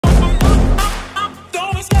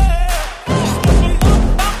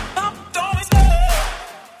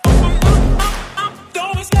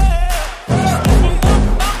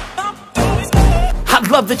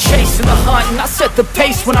mountain. I set the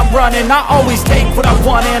pace when I'm running. I always take what I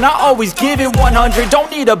want and I always give it 100.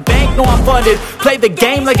 Don't need a bank, no I'm funded. Play the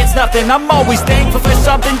game like it's nothing. I'm always thankful for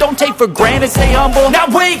something. Don't take for granted, stay humble. Now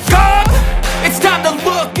wake up, it's time to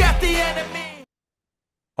look at the enemy.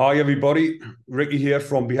 Hi everybody, Ricky here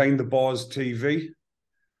from Behind the Bars TV.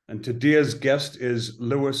 And today's guest is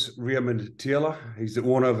Raymond Taylor. He's the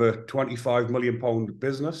owner of a £25 million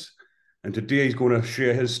business. And today he's going to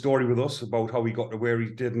share his story with us about how he got to where he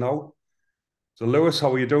did now. So Lewis,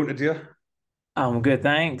 how are you doing today? I'm good,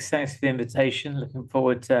 thanks. Thanks for the invitation. Looking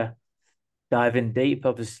forward to diving deep,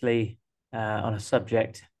 obviously, on a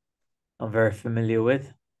subject I'm very familiar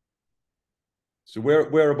with. So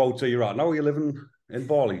whereabouts are you at now? Are you living in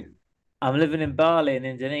Bali? I'm living in Bali in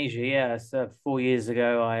Indonesia. Yeah, so 4 years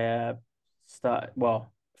ago, I started,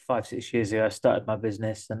 well, 5-6 years ago, I started my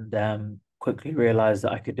business and quickly realized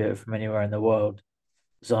that I could do it from anywhere in the world. It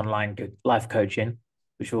was online life coaching,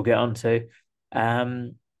 which we'll get onto.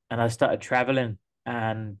 And I started traveling,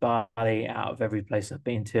 and Bali, out of every place I've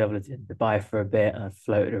been to, I've lived in Dubai for a bit and I've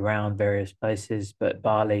floated around various places, but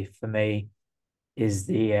Bali for me is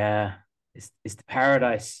the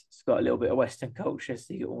paradise. It's got a little bit of Western culture,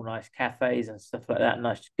 so you get all nice cafes and stuff like that,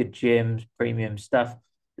 nice good gyms, premium stuff.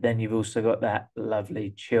 But then you've also got that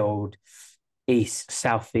lovely chilled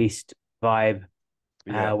southeast vibe,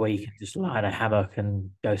 where you can just lie in a hammock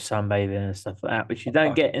and go sunbathing and stuff like that, which you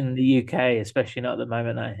don't get in the UK, especially not at the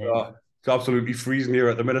moment. I hear. It's absolutely freezing here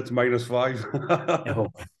at the minute, -5. Oh,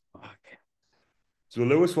 fuck. So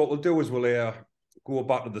Lewis, what we'll do is we'll go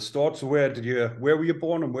back to the start. So where were you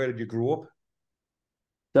born and where did you grow up?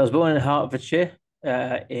 So I was born in Hertfordshire,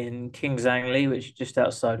 in Kings Langley, which is just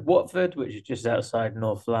outside Watford, which is just outside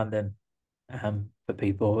North London, for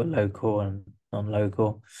people who are local and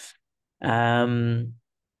non-local. And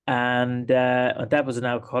my dad was an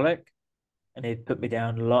alcoholic, and he'd put me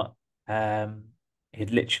down a lot.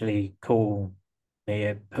 He'd literally call me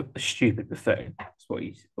a stupid buffoon. That's what he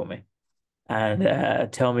used to call me,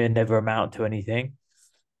 and tell me I'd never amount to anything.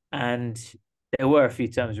 And there were a few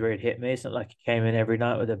times where he'd hit me. It's not like he came in every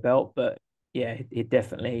night with a belt, but yeah, he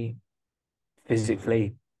definitely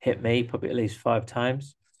physically hit me probably at least 5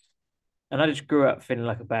 times. And I just grew up feeling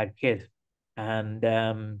like a bad kid. And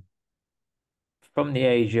from the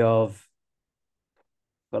age of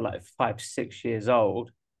like 5-6 years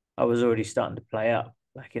old, I was already starting to play up.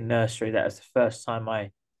 Like in nursery, that was the first time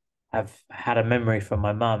I have had a memory from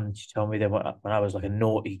my mum. She told me that when I was like a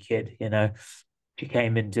naughty kid, she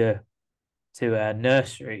came into a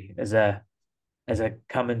nursery as a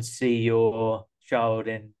come and see your child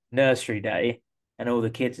in nursery day, and all the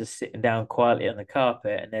kids are sitting down quietly on the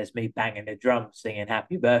carpet, and there's me banging the drum singing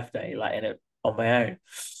happy birthday like on my own.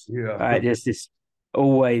 Yeah. Right, just this,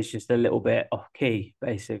 always just a little bit off key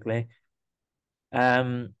basically.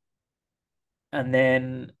 And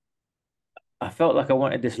then I felt like I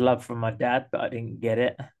wanted this love from my dad, but I didn't get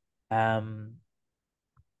it.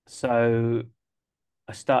 So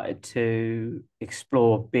I started to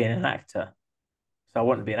explore being an actor. So I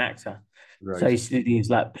wanted to be an actor. Right. So I used to do these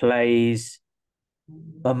like plays.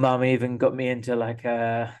 My mum even got me into like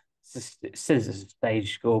it says it's a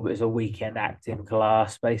stage school, but it's a weekend acting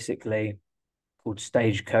class basically called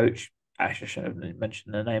Stagecoach. Actually, I shouldn't have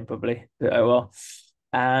mentioned the name probably. But oh well.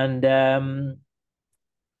 And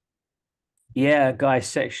yeah, a guy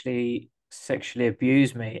sexually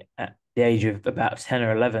abused me at the age of about 10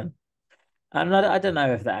 or 11. And I don't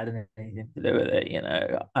know if that had anything to do with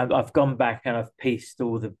it. I've gone back and I've pieced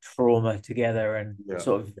all the trauma together and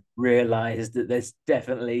sort of realized that there's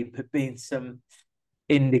definitely been some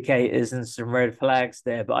indicators and some red flags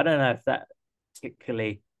there. But I don't know if that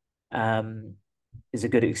particularly is a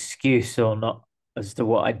good excuse or not as to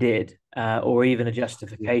what I did, or even a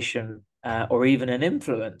justification, or even an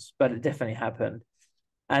influence. But it definitely happened.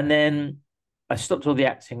 And then I stopped all the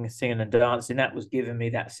acting, singing and dancing. That was giving me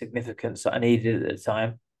that significance that I needed at the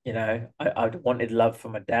time. I wanted love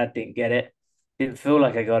from my dad, didn't get it. Didn't feel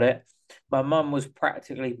like I got it. My mum was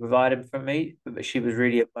practically providing for me, but she was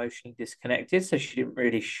really emotionally disconnected. So she didn't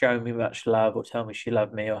really show me much love or tell me she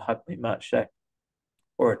loved me or hug me much. So,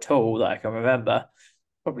 or at all that I can remember.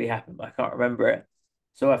 Probably happened, but I can't remember it.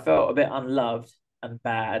 So I felt a bit unloved and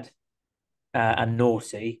bad, and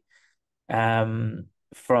naughty,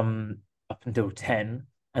 from up until 10.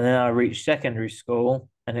 And then I reached secondary school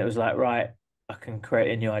and it was like, right, I can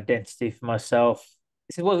create a new identity for myself.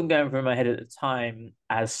 This wasn't going through my head at the time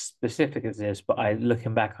as specific as this, but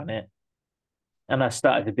looking back on it, and I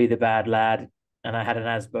started to be the bad lad, and I had an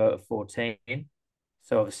ASBO at 14.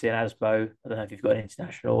 So obviously an ASBO, I don't know if you've got an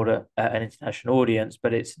international audience,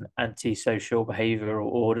 but it's an antisocial behavioural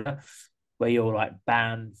order, where you're like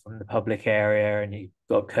banned from the public area and you've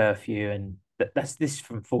got a curfew, and that's this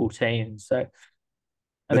from 14. So, They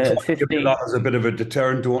and then try at to give you that 15, as a bit of a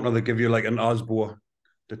deterrent, don't they? They give you like an ASBO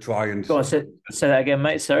to try and go on, say that again,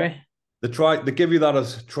 mate. Sorry. they give you that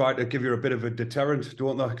as try to give you a bit of a deterrent,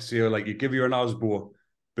 don't they? So like you give you an ASBO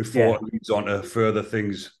before Yeah, it leads on to further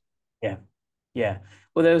things. yeah, yeah.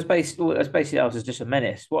 Well, basically I was just a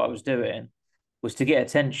menace. What I was doing was to get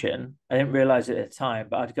attention. I didn't realize it at the time,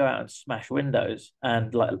 but I'd go out and smash windows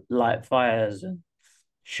and like light fires and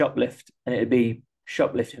shoplift, and it'd be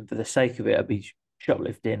shoplifting for the sake of it. I'd be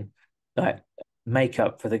shoplifting like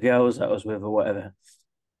makeup for the girls that I was with or whatever,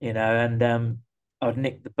 and I'd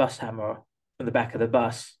nick the bus hammer from the back of the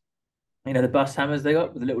bus. The bus hammers they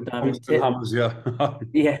got with the little diamond Tungsten tip. hammers, yeah.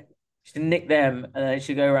 Yeah. Used to nick them and then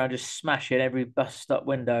she go around just smashing every bus stop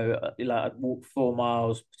window. Like I'd walk 4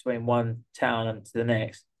 miles between one town and to the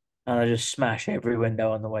next, and I just smash every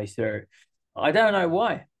window on the way through. I don't know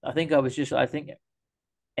why. I think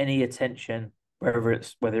any attention, whether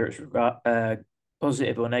it's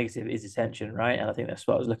positive or negative, is attention, right? And I think that's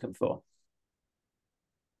what I was looking for.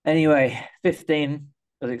 Anyway, 15,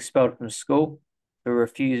 I was expelled from school for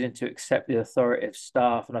refusing to accept the authority of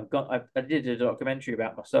staff. And I did a documentary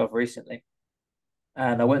about myself recently.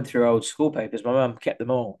 And I went through old school papers. My mum kept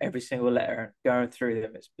them all, every single letter, and going through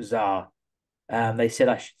them, it's bizarre. They said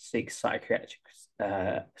I should seek psychiatric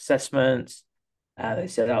assessments. They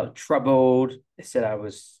said I was troubled. They said I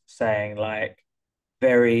was saying like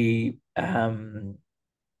very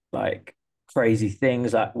like crazy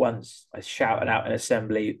things. Like once I shouted out in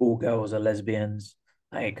assembly, "All girls are lesbians."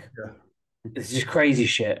 Like Yeah. this is crazy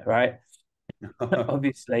shit, right?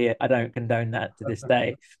 Obviously, I don't condone that to this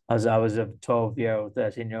day, as I was a 12-year-old,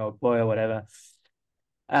 13-year-old boy or whatever.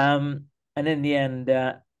 And in the end,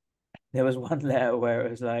 there was one letter where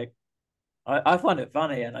it was like, I find it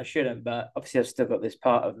funny and I shouldn't, but obviously I've still got this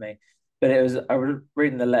part of me. But I was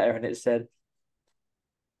reading the letter and it said,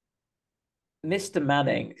 Mr.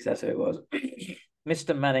 Manning, because that's who it was.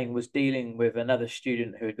 Mr. Manning was dealing with another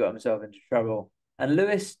student who had got himself into trouble, and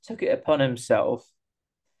Lewis took it upon himself,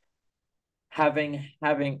 having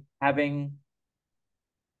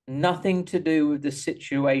nothing to do with the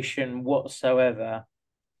situation whatsoever,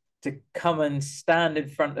 to come and stand in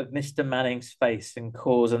front of Mr. Manning's face and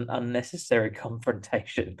cause an unnecessary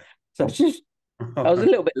confrontation. So I was a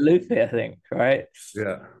little bit loopy, I think, right?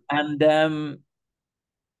 Yeah. And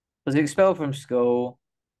was expelled from school,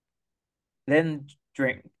 then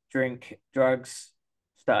drink, drugs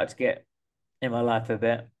started to get in my life a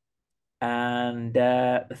bit. And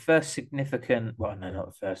the first significant, well, no, not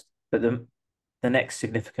the first, but the next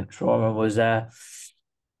significant trauma was I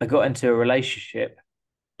got into a relationship.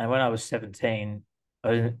 And when I was 17, I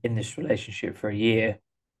was in this relationship for a year.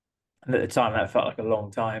 And at the time, that felt like a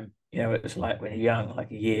long time. It was like when you're young,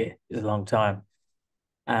 like a year is a long time.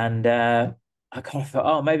 And I kind of thought,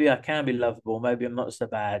 oh, maybe I can be lovable. Maybe I'm not so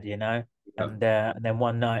bad. Yeah. And then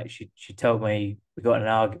one night she told me, we got in an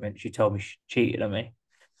argument. She told me she cheated on me,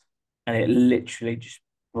 and it literally just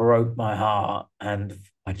broke my heart. And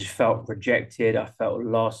I just felt rejected. I felt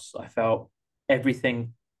lost. I felt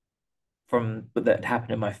everything from that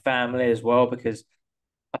happened in my family as well, because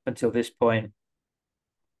up until this point,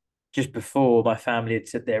 just before, my family had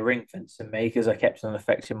said they're ring fencing me because I kept on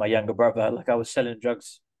affecting my younger brother. Like I was selling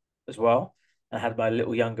drugs as well. I had my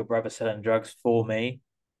little younger brother selling drugs for me,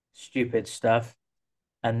 stupid stuff.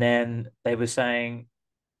 And then they were saying,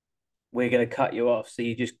 we're going to cut you off. So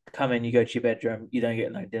you just come in, you go to your bedroom, you don't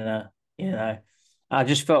get no dinner. I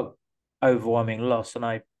just felt overwhelming loss. And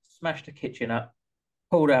I smashed the kitchen up,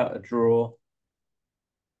 pulled out a drawer,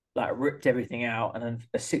 like ripped everything out, and then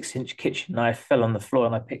a 6-inch kitchen knife fell on the floor,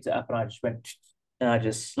 and I picked it up and I just went and I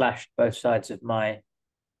just slashed both sides of my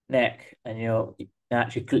neck, and it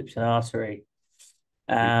actually clipped an artery.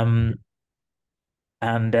 Um,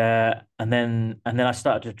 and then I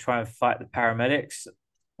started to try and fight the paramedics,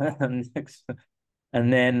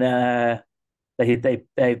 and then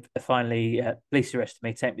they finally police arrested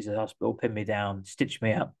me, take me to the hospital, pinned me down, stitched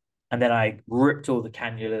me up. And then I ripped all the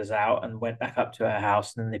cannulas out and went back up to her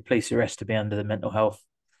house. And then the police arrested me under the mental health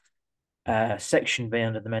section B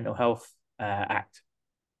under the Mental Health Act.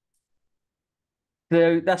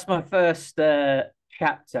 So that's my first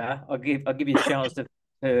chapter. I'll give you a chance to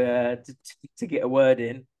get a word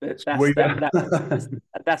in, but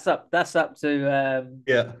that's up to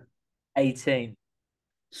Yeah. 18.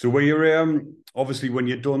 So were you obviously when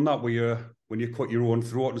you done that, when you cut your own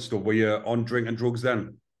throat and stuff, were you on drinking drugs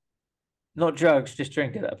then? Not drugs, just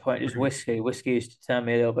drink at that point, just whiskey. Whiskey used to turn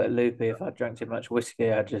me a little bit loopy. If I drank too much whiskey,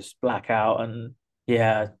 I'd just black out. And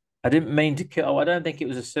yeah, I didn't mean to kill. I don't think it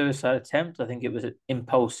was a suicide attempt. I think it was an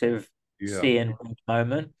impulsive Yeah. seeing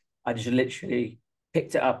moment. I just literally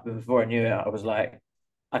picked it up, and before I knew it, I was like,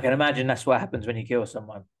 I can imagine that's what happens when you kill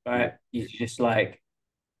someone, Yeah. right? You just like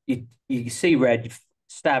you see red, you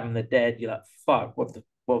stab them, they're dead. You're like, fuck, what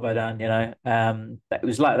have I done? You know, it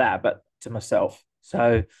was like that, but to myself.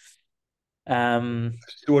 So, um,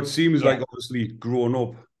 So it seems yeah, like obviously growing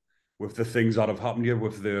up with the things that have happened to you,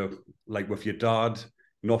 with the like with your dad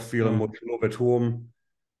not feeling much mm, love at home.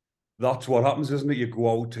 That's what happens, isn't it? You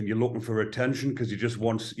go out and you're looking for attention because you just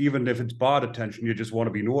want, even if it's bad attention, you just want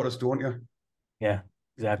to be noticed, don't you? yeah,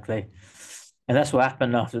 exactly. And that's what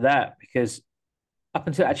happened after that because up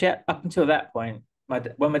until that point,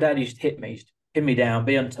 when my dad used to hit me, he used to pin me down,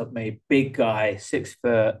 be on top of me, big guy, 6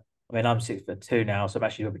 foot. I mean, I'm 6'2" now, so I'm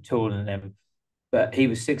actually a bit taller than him. But he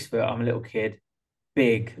was 6 foot. I'm a little kid,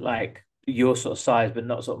 big, like your sort of size, but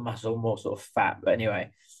not sort of muscle, more sort of fat. But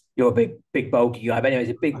anyway, you're a big, bulky guy. But anyway,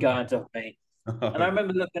 he's a big guy on top of me. And I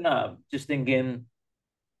remember looking up, just thinking,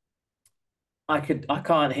 I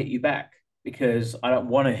can't hit you back because I don't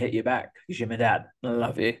want to hit you back because you're my dad and I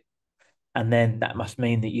love you. And then that must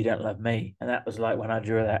mean that you don't love me. And that was like when I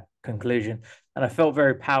drew that conclusion. And I felt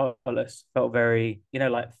very powerless, felt very,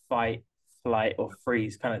 like fight, flight, or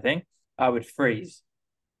freeze kind of thing. I would freeze.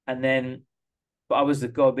 And then, but I was the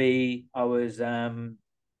gobby, I was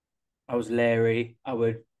Larry,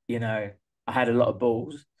 I had a lot of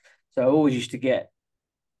balls. So I always used to get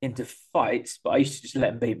into fights, but I used to just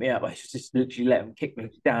let them beat me up. I used to just literally let them kick me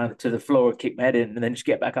down to the floor and kick my head in and then just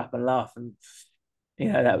get back up and laugh. And,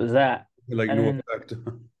 that was that. Like And no then effect.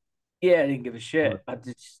 yeah, I didn't give a shit. I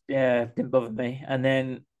just, yeah, it didn't bother me. And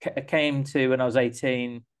then I came to when I was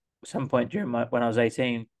 18, at some point during when I was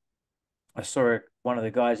 18, I saw one of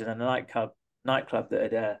the guys in a nightclub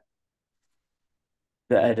that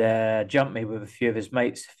had jumped me with a few of his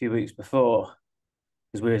mates a few weeks before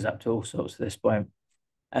because we was up to all sorts at this point.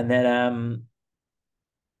 And then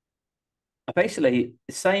I basically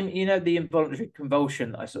the same, the involuntary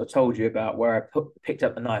convulsion I sort of told you about where picked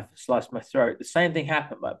up the knife and sliced my throat. The same thing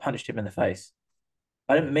happened, but I punched him in the face.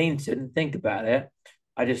 I didn't mean to, didn't think about it.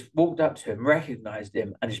 I just walked up to him, recognized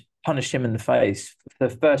him, and just punished him in the face for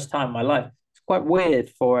the first time in my life. It's quite weird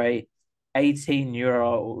for a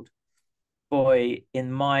 18-year-old boy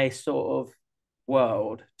in my sort of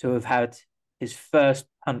world to have had his first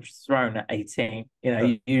punch thrown at 18.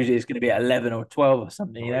 Usually it's going to be at 11 or 12 or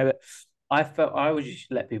something, but I felt I would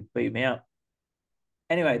just let people beat me up.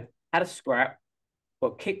 Anyway, had a scrap,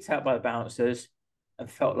 got kicked out by the bouncers,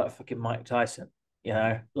 and felt like fucking Mike Tyson.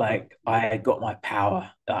 Like I got my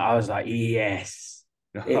power. I was like, yes.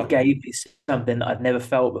 It gave me something that I'd never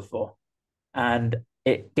felt before, and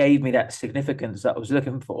it gave me that significance that I was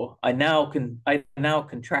looking for. I now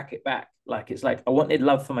can track it back. Like it's like I wanted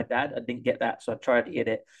love for my dad. I didn't get that, so I tried to get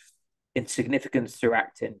it in significance through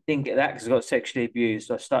acting. Didn't get that because I got sexually abused.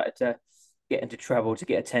 So I started to get into trouble to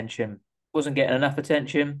get attention. Wasn't getting enough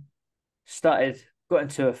attention. Got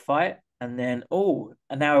into a fight, and then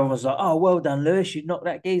and now everyone's like, "Oh, well done, Lewis! You knocked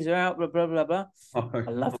that geezer out." Blah blah blah blah.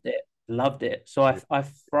 I loved it. So I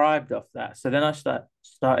thrived off that. So then I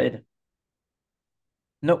started.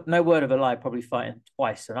 No word of a lie, probably fighting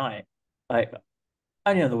twice a night, like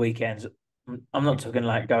only on the weekends. I'm not talking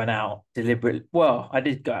like going out deliberately. Well, I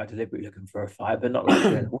did go out deliberately looking for a fight, but not like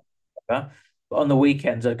during the week. But on the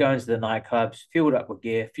weekends, I'd go into the nightclubs, fueled up with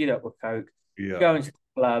gear, fueled up with coke, Yeah. go into the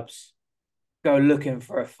clubs, go looking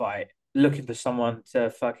for a fight, looking for someone to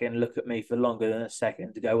fucking look at me for longer than a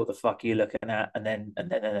second to go, what the fuck are you looking at? And then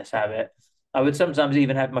let's have it. I would sometimes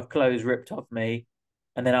even have my clothes ripped off me.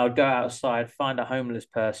 And then I would go outside, find a homeless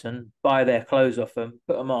person, buy their clothes off them,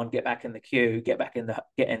 put them on, get back in the queue, get back in,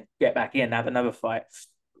 have another fight.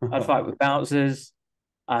 I'd fight with bouncers.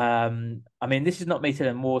 I mean, this is not me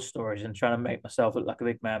telling war stories and trying to make myself look like a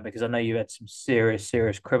big man because I know you had some serious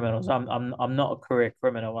criminals. I'm not a career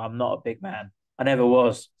criminal. I'm not a big man. I never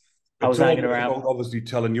was. I It's was all hanging around. about obviously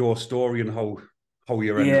telling your story and how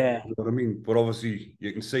you're ended. Yeah. You know what I mean? But obviously,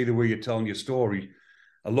 you can see the way you're telling your story.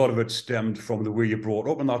 A lot of it stemmed from the way you brought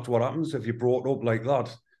up, and that's what happens if you brought up like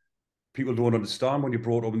that. People don't understand when you're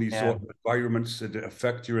brought up in these Yeah. sort of environments. It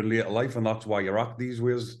affects you in later life, and that's why you act these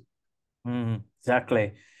ways.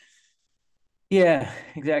 Exactly. Yeah,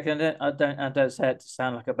 exactly. I don't say it to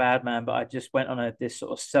sound like a bad man, but I just went on this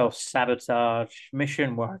sort of self-sabotage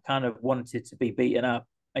mission where I kind of wanted to be beaten up.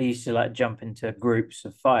 I used to like jump into groups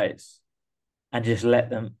of fights and just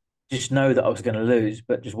let them just know that I was going to lose,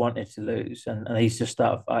 but just wanted to lose. And I used to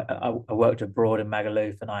start. I worked abroad in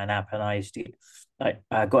Magaluf and Ayanap, and I used to like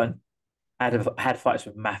I got in, had fights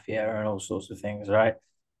with mafia and all sorts of things, right?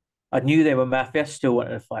 I knew they were mafia, still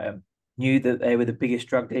wanted to fight them. Knew that they were the biggest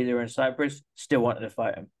drug dealer in Cyprus, still wanted to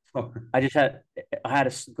fight them. I just had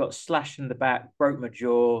got slashed in the back, broke my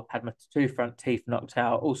jaw, had my two front teeth knocked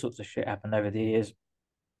out, all sorts of shit happened over the years.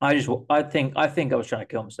 I think I was trying to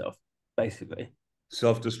kill myself, basically.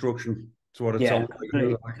 Self-destruction. That's what it Yeah, sounds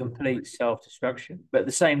like. complete self-destruction. But at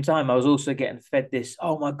the same time, I was also getting fed this.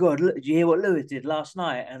 Oh my God, look, did you hear what Lewis did last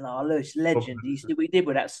night? And oh, Lewis, legend. You see what he did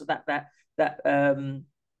with that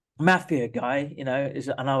mafia guy, and I is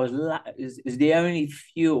the only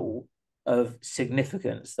fuel of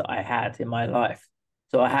significance that I had in my life.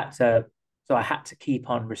 So I had to, so I had to keep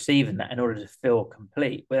on receiving that in order to feel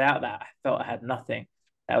complete. Without that, I felt I had nothing.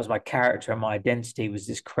 That was my character and my identity was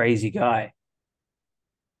this crazy guy.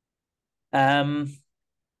 Um,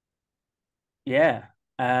 yeah.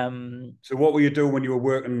 So what were you doing when you were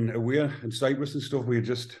working away in Cyprus and stuff? Were you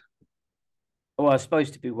just Well, I was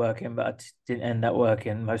supposed to be working, but I just didn't end up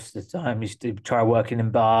working most of the time. I used to try working in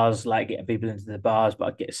bars, like getting people into the bars, but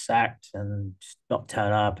I'd get sacked and just not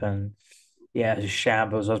turn up. And yeah, it was a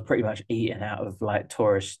shambles. I was pretty much eating out of like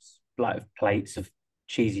tourists, like plates of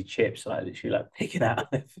cheesy chips, like literally like picking out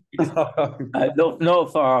of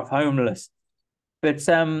not far off homeless. But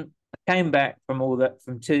I came back from all that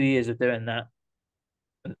from 2 years of doing that.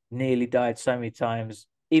 Nearly died so many times.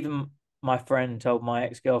 Even my friend told my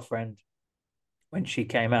ex-girlfriend when she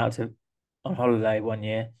came out to on holiday one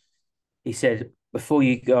year, he said, before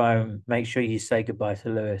you go home, make sure you say goodbye to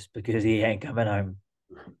Lewis because he ain't coming home.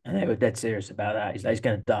 And they were dead serious about that. He's like, he's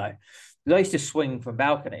going to die. Because I used to swing from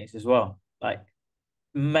balconies as well, like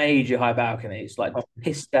major high balconies, like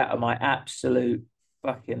pissed out of my absolute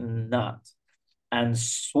fucking nut and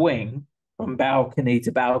swing from balcony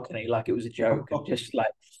to balcony like it was a joke. And just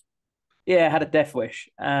like, yeah, I had a death wish.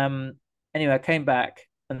 Anyway, I came back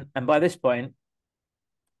and by this point,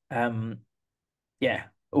 um, yeah,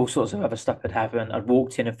 all sorts of other stuff had happened. I'd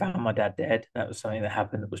walked in and found my dad dead. That was something that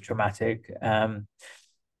happened that was traumatic.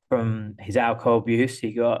 From his alcohol abuse,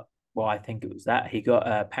 he got, well, I think it was that he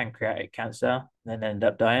got pancreatic cancer and then ended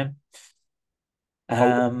up dying. how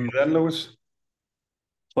old were you Um, then, Lewis?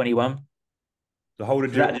 21. So how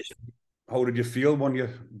did So that you just how did you feel when you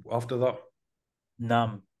after that?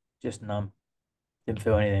 numb, just numb. Didn't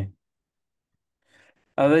feel anything.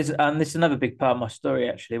 Oh, this is another big part of my story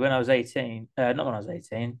actually. When I was 18, not when I was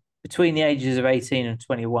 18, between the ages of 18 and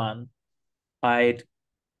 21, I'd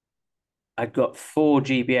I'd got four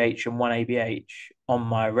GBH and one ABH on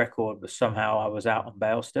my record, but somehow I was out on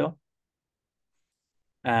bail still.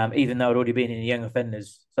 Even though I'd already been in the young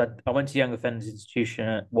offenders. So I went to young offenders institution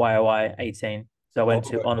at YOI 18. So I Oh, went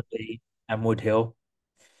to Honolulu and Woodhill.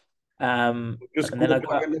 just And go then I back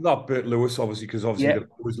got, into that bit, Lewis, obviously, because obviously yeah, they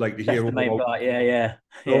always like to that's hear the main about part. Yeah, yeah,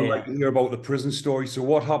 they yeah, don't like yeah. to hear about the prison story. So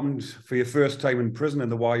what happened for your first time in prison in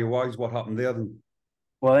the YUIs? What happened there then?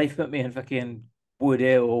 Well, they put me in fucking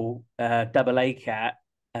Woodhill, double A cat,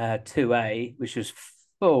 2A, which was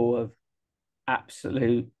full of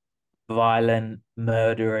absolute violent,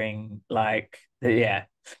 murdering. Like, yeah,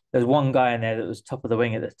 there's one guy in there that was top of the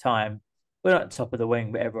wing at the time. Well, not top of the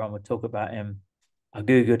wing, but everyone would talk about him. I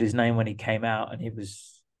googled his name when he came out, and he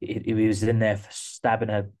was in there for stabbing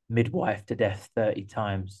a midwife to death 30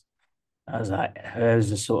 times. I was like, those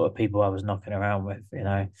are the sort of people I was knocking around with. And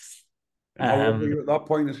how old were Um, you at that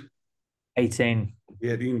point? 18.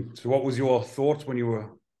 18. So what was your thoughts when you were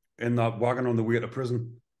in that wagon on the way to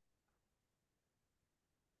prison?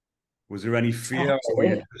 Was there any fear or were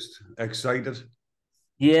you just excited?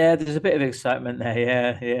 Yeah, there's a bit of excitement there.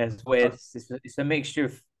 Yeah, yeah, it's weird. It's a mixture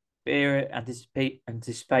of fear,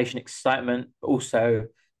 anticipation, excitement, but also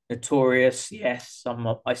notorious. Yes,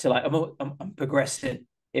 I feel like I'm progressing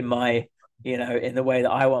in my, in the way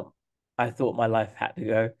that I thought my life had to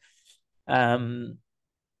go. Um,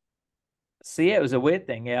 so yeah, it was a weird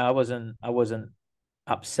thing. Yeah, I wasn't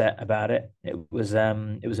upset about it. It was a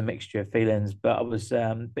mixture of feelings, but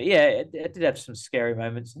but yeah, it did have some scary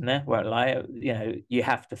moments in there. Won't lie. You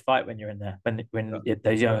have to fight when you're in there.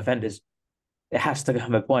 Those young offenders, it has to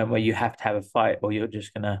come a point where you have to have a fight, or you're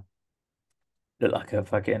just gonna look like a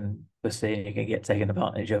fucking pussy, and you can get taken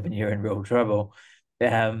advantage of, and you're in real trouble.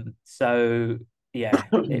 So yeah,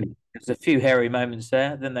 there's a few hairy moments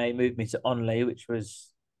there. Then they moved me to Onley, which was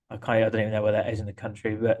I don't even know where that is in the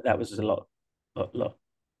country, but that was a lot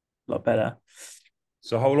better.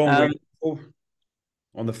 So how long were Um, you for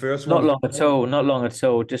on the first Not one? long at all. Not long at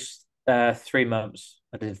all. Just 3 months.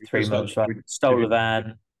 I did You three just got months. Right, did stole a you,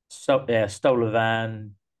 van. Stole a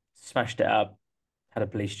van. Smashed it up. Had a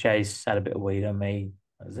police chase. Had a bit of weed on me.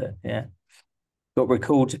 That was it. Yeah. Got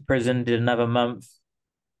recalled to prison. Did another month.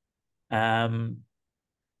 Um,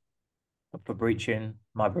 for breaching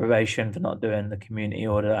my probation for not doing the community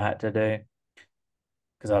order I had to do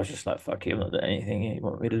because I was just like, fuck you, I'm not doing anything you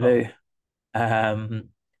want me to do. Um,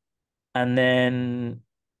 and then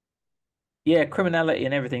yeah, criminality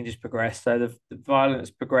and everything just progressed. So the violence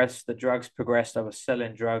progressed, the drugs progressed. I was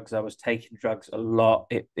selling drugs, I was taking drugs a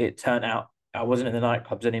lot. It turned out I wasn't in the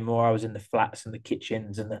nightclubs anymore. I was in the flats and the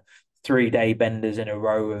kitchens and the 3 day benders in a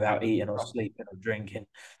row without eating or sleeping or drinking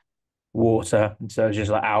water. And so it's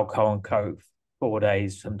just like alcohol and coke 4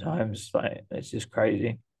 days sometimes. Like it's just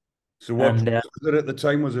crazy. So what And drugs was it at the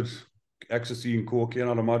time? Was it ecstasy and cocaine,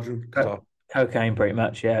 I'd imagine? cocaine, pretty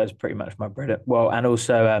much. Yeah, it was pretty much my bread. Well, and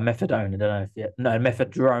also methadone. I don't know if you no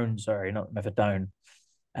methadone. Sorry, not methadone.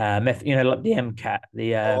 Like the MCAT,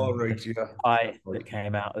 Oh, the right, yeah. high Right. that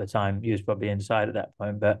came out at the time. He was probably inside at that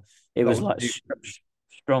point, but it That was was like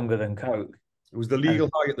stronger than coke it was the and legal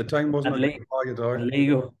high at the time, wasn't and, it? le Legal high at the and time.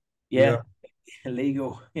 legal. Yeah. Yeah,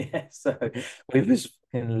 illegal. Yeah, so we was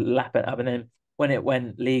fucking lapping it up, and then when it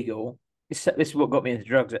went legal, this is what got me into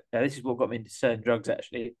drugs. This is what got me into certain drugs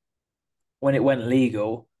actually. When it went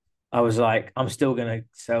legal, I was like, I'm still gonna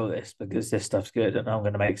sell this because this stuff's good and I'm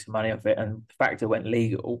gonna make some money off it. And the fact it went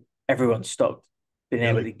legal, everyone stopped being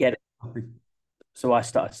able to get it. So I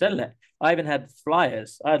started selling it. I even had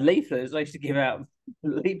flyers. I had leaflets. I used to give out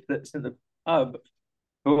leaflets in the pub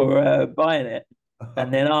for buying it.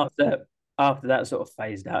 And then after that sort of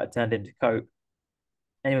phased out, it turned into coke.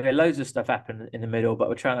 Anyway, loads of stuff happened in the middle, but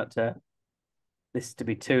we're trying not to this to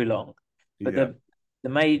be too long. But Yeah. the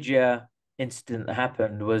major incident that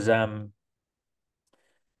happened was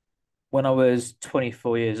when I was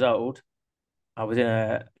 24 years old. I was in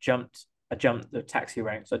a jumped. I jumped the taxi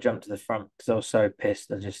ranks. I jumped to the front because I was so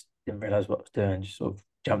pissed. I just didn't realize what I was doing. Just sort of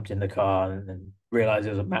jumped in the car and then realized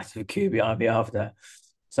there was a massive queue behind me after.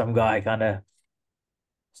 Some guy kind of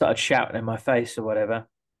started shouting in my face or whatever.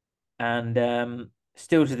 And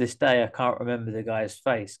still to this day, I can't remember the guy's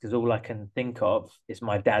face because all I can think of is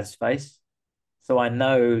my dad's face. So I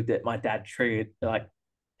know that my dad triggered, like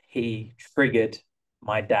he triggered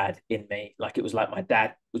my dad in me. Like it was like my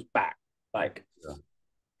dad was back, like Yeah.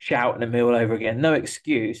 shouting at me all over again. No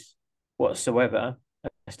excuse whatsoever.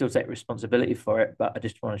 I still take responsibility for it, but I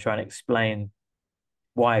just want to try and explain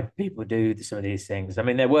why people do some of these things. I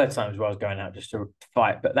mean, there were times where I was going out just to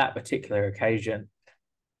fight, but that particular occasion,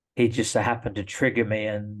 he just so happened to trigger me,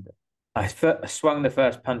 and I swung the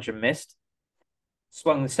first punch and missed.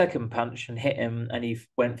 Swung the second punch and hit him, and he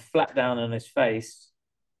went flat down on his face,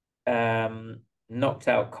 knocked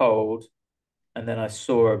out cold, and then I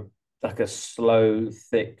saw like a slow,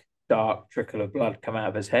 thick, dark trickle of blood come out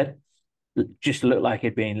of his head. It just looked like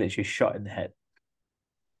he'd been literally shot in the head.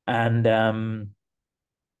 And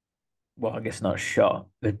well, I guess not shot,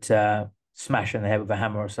 but smashed in the head with a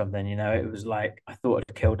hammer or something. It was like I thought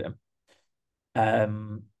I'd killed him.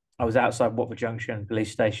 Um, I was outside Watford Junction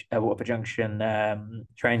police station, Watford Junction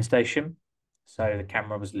train station. So the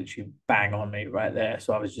camera was literally bang on me right there.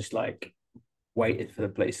 So I was just like waited for the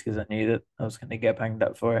police because I knew that I was going to get banged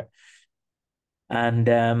up for it. And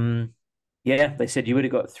yeah, they said you would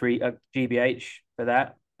have got three GBH for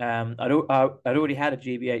that. I'd already had a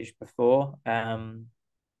GBH before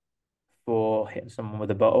for hitting someone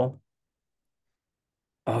with a bottle.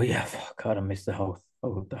 Oh yeah, God, I missed the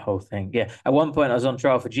whole thing. Yeah, at one point I was on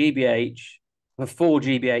trial for GBH, for 4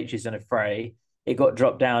 GBHs and a fray. It got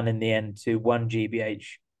dropped down in the end to 1 GBH,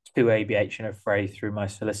 2 ABH and a fray through my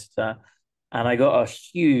solicitor, and I got a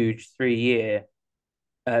huge 2 year,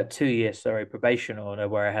 sorry, probation order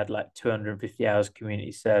where I had like 250 hours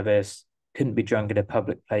community service, couldn't be drunk in a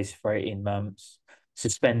public place for 18 months,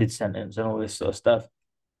 suspended sentence, and all this sort of stuff.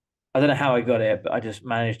 I don't know how I got it, but I just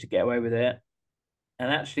managed to get away with it and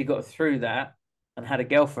actually got through that and had a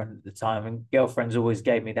girlfriend at the time. And girlfriends always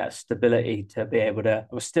gave me that stability to be able to,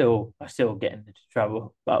 I was still getting into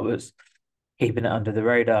trouble, but I was keeping it under the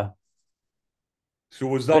radar. So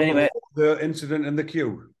was But that anyway, before the incident in the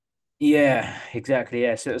queue? yeah, exactly.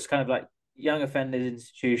 Yeah. So it was kind of like young offenders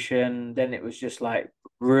institution. Then it was just like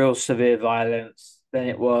real severe violence. Then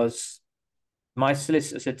it was my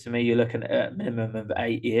solicitor said to me, "You're looking at a minimum of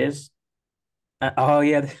 8 years." Oh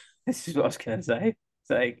yeah, this is what I was going to say. It's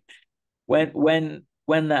like when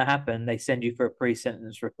that happened, they send you for a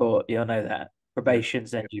pre-sentence report. You'll know that Yeah. probation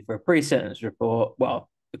sends you for a pre-sentence report. Well,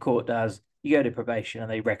 the court does. You go to probation and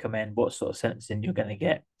they recommend what sort of sentencing you're going to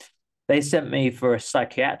get. They sent me for a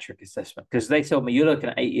psychiatric assessment because they told me you're looking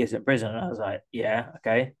at 8 years in prison, and I was like, yeah,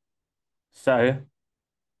 okay. So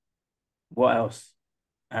what else?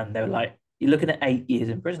 And they were like, you're looking at 8 years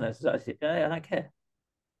in prison. I said, yeah, I don't care.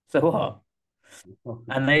 So what?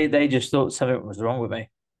 And they just thought something was wrong with me.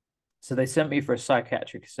 So they sent me for a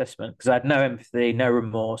psychiatric assessment because I had no empathy, no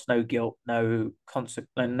remorse, no guilt, no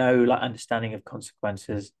no like understanding of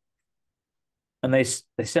consequences. And they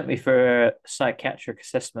sent me for a psychiatric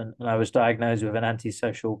assessment, and I was diagnosed with an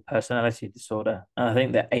antisocial personality disorder. And I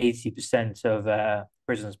think that 80% of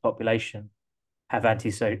prisoners' population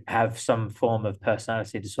have some form of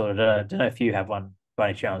personality disorder. I don't know if you have one by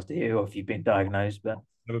any chance, do you, or if you've been diagnosed, but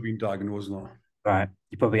Never been diagnosed, no. right,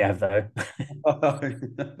 you probably have though.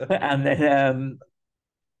 And then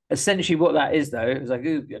essentially what that is though is I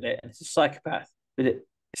googled it and it's a psychopath, but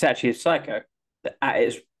it's actually a psycho that at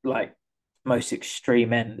its like most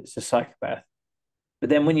extreme end, it's a psychopath. But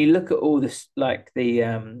then when you look at all this, like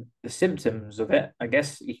the symptoms of it, I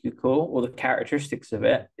guess you could call, or the characteristics of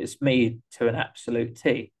it, it's me to an absolute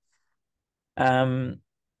T. Um,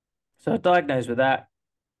 so I was diagnosed with that.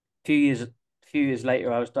 A few years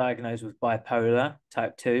later, I was diagnosed with bipolar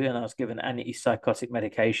type 2, and I was given antipsychotic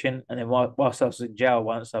medication. And then whilst I was in jail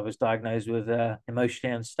once, I was diagnosed with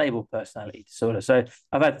emotionally unstable personality disorder. So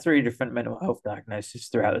I've had three different mental health diagnoses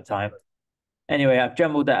throughout the time. Anyway, I've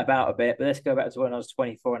jumbled that about a bit, but let's go back to when I was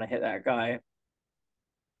 24 and I hit that guy.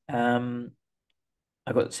 Um,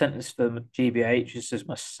 I got sentenced for GBH. This is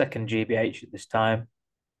my second GBH at this time.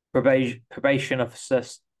 Probation officer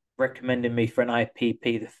recommended me for an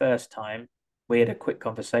IPP the first time. We had a quick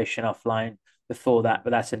conversation offline before that,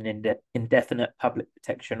 but that's an indefinite public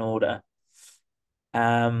protection order.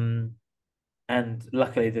 And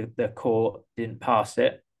luckily the court didn't pass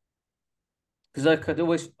it because I could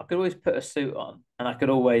always put a suit on and I could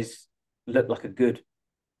always look like a good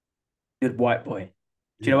white boy.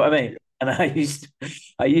 Do you know what I mean? And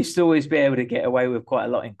I used to always be able to get away with quite a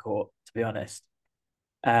lot in court, to be honest,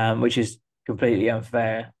 which is completely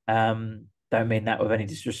unfair. Don't mean that with any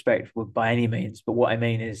disrespect by any means, but what I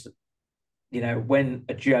mean is, when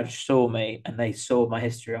a judge saw me and they saw my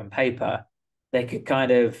history on paper, they could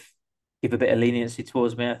kind of give a bit of leniency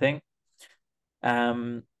towards me, I think.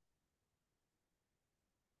 Um,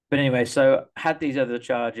 but anyway, so I had these other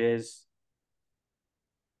charges,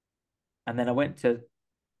 and then I went to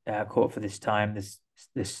court for this time. This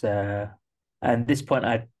and at this point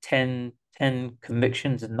I had 10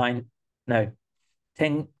 convictions and nine no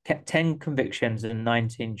 10 convictions and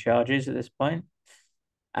 19 charges at this point.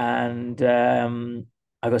 And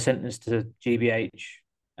I got sentenced to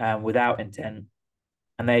GBH without intent.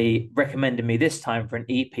 And they recommended me this time for an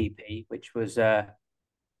EPP, which was a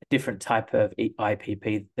different type of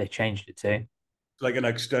IPP they changed it to. Like an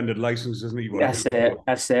extended license, isn't it? You want That's it.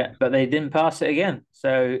 That's it. But they didn't pass it again.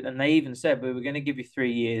 So, and they even said, we were going to give you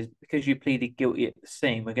 3 years because you pleaded guilty at the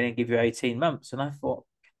scene. We're going to give you 18 months. And I thought,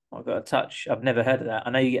 I got a touch. I've never heard of that.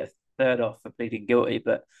 I know you get a third off for pleading guilty,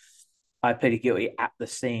 but I pleaded guilty at the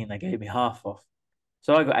scene. They gave me half off.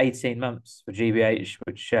 So I got 18 months for GBH,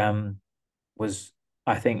 which was,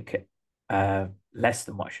 I think, less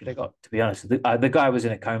than what I should have got, to be honest. The guy was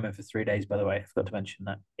in a coma for 3 days, by the way. I forgot to mention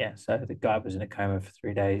that. Yeah, so the guy was in a coma for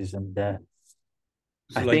 3 days, and so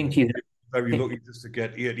I like, think he's very lucky just to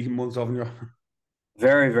get 18 months off you.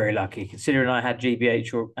 very, very lucky, considering I had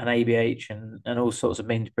GBH or an ABH and all sorts of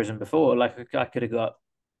been to prison before. Like I could have got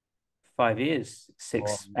 5 years,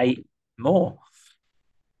 six, Oh, 8 more.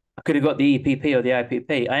 I could have got the EPP or the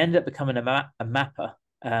IPP. I ended up becoming a mapper,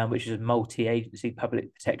 which is a multi-agency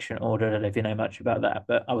public protection order. I don't know if you know much about that,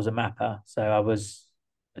 but I was a mapper, so I was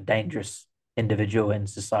a dangerous individual in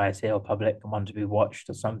society or public and one to be watched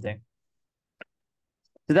or something.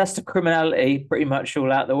 So that's the criminality pretty much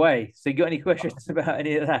all out the way. So you got any questions about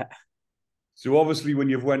any of that? so obviously, when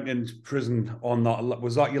you've went into prison on that,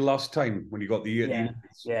 was that your last time when you got the 18 Yeah,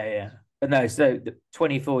 months? yeah. But no, so the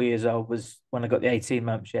 24 years old was when I got the 18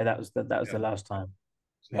 months. Yeah, that was Yeah. the last time.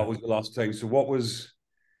 So that was the last time. So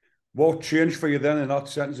what changed for you then in that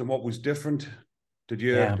sentence, and what was different? Did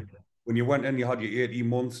you Yeah. when you went in, you had your 18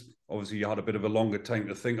 months. Obviously, you had a bit of a longer time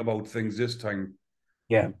to think about things this time.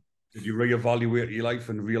 Yeah. Did you reevaluate your life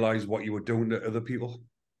and realize what you were doing to other people?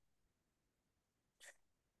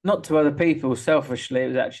 Not to other people, selfishly, it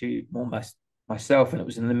was actually more myself, and it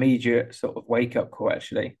was an immediate sort of wake up call,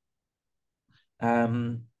 actually. I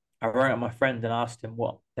wrote on my friend and asked him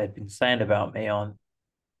what they'd been saying about me on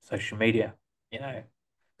social media,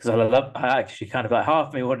 because I actually kind of like half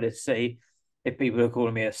of me wanted to see if people were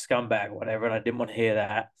calling me a scumbag or whatever, and I didn't want to hear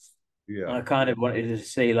that. And Yeah. I kind of wanted to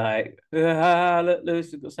see like, look,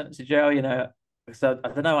 Lewis got sent to jail, because I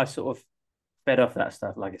don't know, I sort of fed off that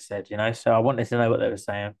stuff, like I said, so I wanted to know what they were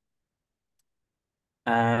saying.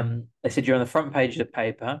 They said you're on the front page of the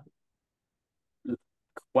paper.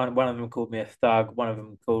 One of them called me a thug. One of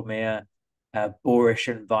them called me a boorish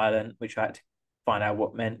and violent, which I had to find out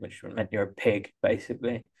what meant, which meant you're a pig,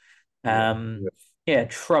 basically. Yeah. Um, Yeah. yeah,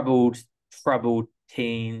 troubled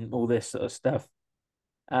teen, all this sort of stuff.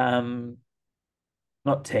 Um,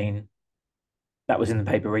 Not teen. That was in the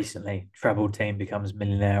paper recently. Troubled teen becomes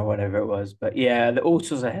millionaire, or whatever it was. But yeah, all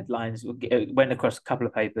sorts of headlines. It went across a couple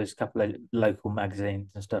of papers, a couple of local magazines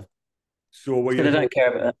and stuff. So were So they you don't care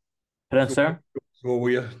about that. Pardon, so, sir? so were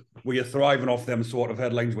you thriving off them sort of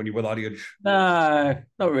headlines when you were that age? No,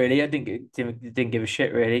 not really. I didn't give a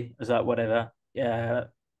shit really. I was like, whatever. Yeah,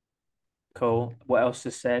 cool. What else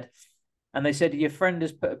is said? And they said your friend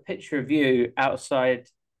has put a picture of you outside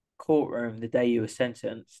courtroom the day you were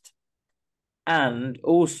sentenced, and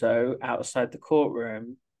also outside the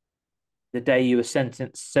courtroom the day you were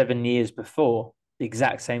sentenced 7 years before, the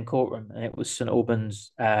exact same courtroom, and it was St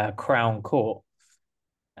Albans Crown Court.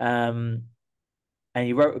 Um, and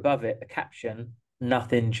he wrote above it a caption: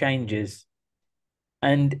 "Nothing changes."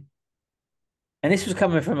 And this was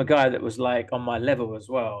coming from a guy that was like on my level as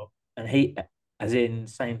well, and he, as in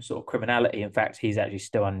same sort of criminality. In fact, he's actually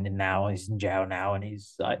still on now. He's in jail now, and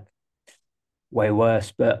he's like way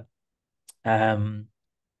worse. Um,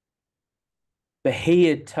 but he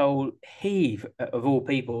had told he of all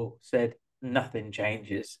people said nothing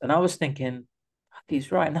changes, and I was thinking,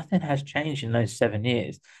 he's right. Nothing has changed in those 7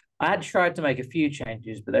 years. I had tried to make a few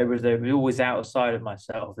changes, but they were always outside of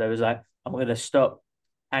myself. There was like, I'm going to stop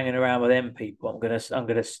hanging around with them people. I'm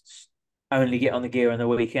gonna only get on the gear on the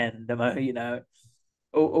weekend.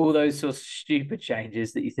 All those sorts of stupid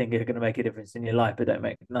changes that you think are going to make a difference in your life, but don't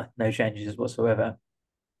make no changes whatsoever.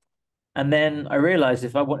 And then I realized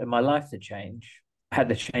if I wanted my life to change, I had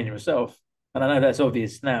to change myself. And I know that's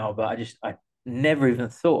obvious now, but I never even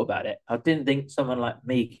thought about it. I didn't think someone like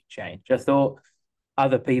me could change. I thought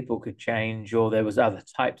other people could change, or there was other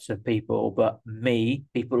types of people, but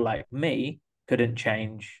people like me, couldn't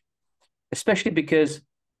change. Especially because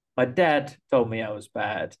my dad told me I was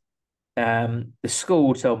bad. The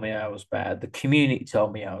school told me I was bad. The community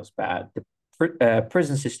told me I was bad. The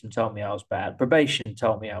prison system told me I was bad. Probation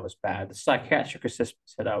told me I was bad. The psychiatric assessment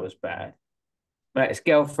said I was bad. My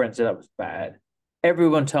ex-girlfriend said I was bad.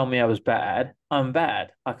 Everyone told me I was bad. I'm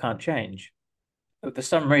bad. I can't change. But for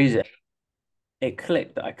some reason, it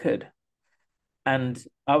clicked that I could. And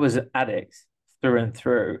I was an addict through and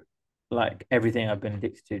through, like everything I've been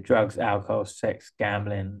addicted to: drugs, alcohol, sex,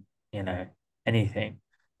 gambling, anything.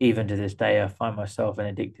 Even to this day, I find myself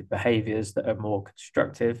in addictive behaviors that are more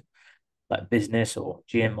constructive, like business or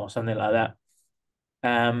gym or something like that.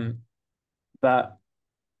 Um, but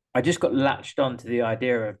I just got latched on to the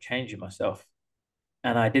idea of changing myself.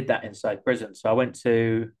 And I did that inside prison. So I went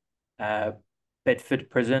to uh, Bedford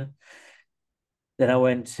prison. Then I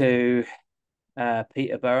went to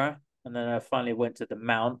Peterborough. And then I finally went to the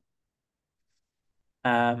Mount.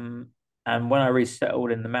 Um, and when I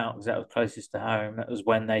resettled in the Mount, because that was closest to home, that was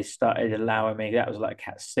when they started allowing me. That was like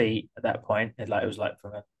Cat C at that point. It was like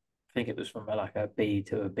I think it was from like a B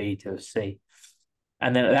to a B to a C.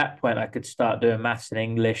 And then at that point, I could start doing maths and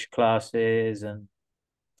English classes and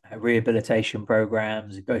rehabilitation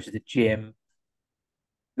programs, go to the gym.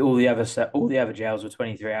 All the other jails were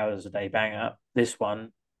 23 hours a day, bang up. This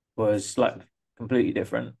one was like completely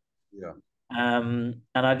different. Yeah. And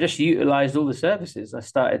I just utilized all the services. I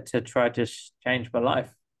started to try to change my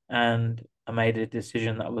life, and I made a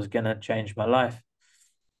decision that I was going to change my life.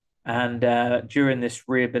 And during this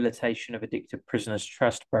rehabilitation of addicted prisoners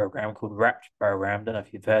trust program called RAPT program, don't know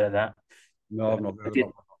if you've heard of that. No, I've not I heard of did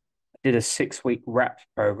that. did a 6 week RAPT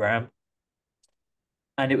program,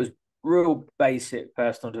 and it was real basic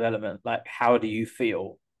personal development. Like, how do you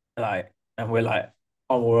feel? Like, and we're like,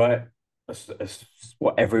 I'm all right. That's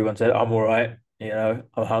what everyone said. I'm all right. I'm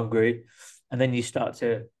hungry. And then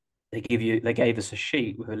they gave us a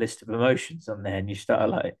sheet with a list of emotions on there, and you start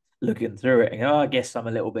like looking through it and go, oh, I guess I'm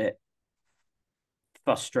a little bit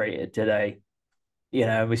frustrated today.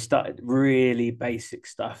 We started really basic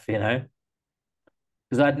stuff, because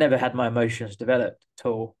I'd never had my emotions developed at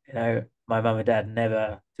all. My mum and dad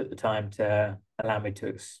never took the time to allow me to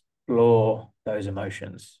explore those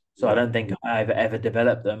emotions. So I Yeah. don't think I've ever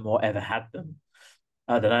developed them or ever had them.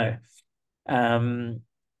 I don't know. Um,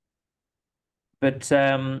 but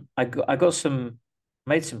I got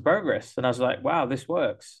made some progress, and I was like, wow, this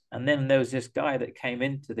works. And then there was this guy that came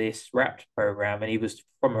into this RAPT program, and he was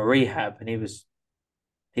from a rehab, and he was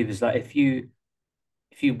like, if you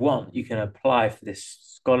want, you can apply for this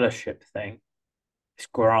scholarship thing, this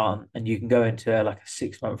grant, and you can go into like a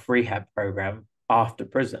 6 month rehab program after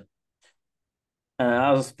prison. And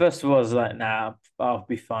I was first of all, I was like, nah, I'll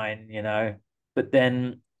be fine. But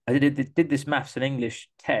then I did this maths and English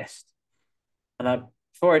test, and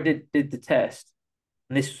before I did the test,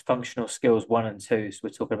 And this was functional skills 1 and 2. So we're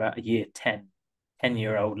talking about a year 10,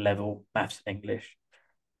 10-year-old level maths and English.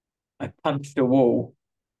 I punched a wall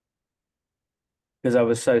because I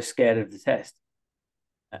was so scared of the test.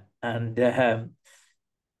 And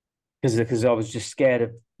because I was just scared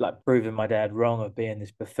of like proving my dad wrong, of being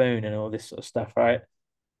this buffoon and all this sort of stuff, right?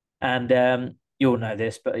 And you all know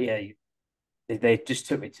this, but yeah, they just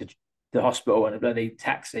took me to the hospital in a bloody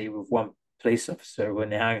taxi with one police officer in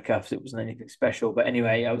the handcuffs. It wasn't anything special, but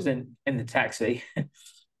anyway, I was in the taxi,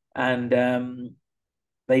 and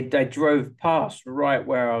they drove past right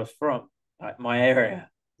where I was from, like my area.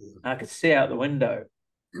 And I could see out the window,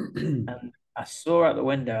 and I saw out the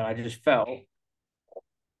window, and I just felt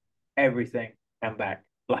everything come back.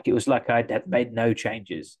 Like it was like I had made no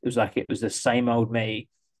changes. It was like it was the same old me.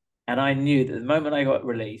 And I knew that the moment I got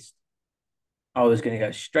released, I was going to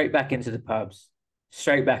go straight back into the pubs,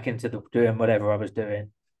 straight back into doing whatever I was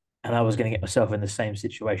doing. And I was going to get myself in the same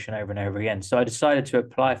situation over and over again. So I decided to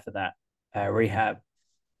apply for that rehab.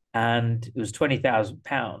 And it was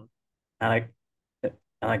 £20,000. And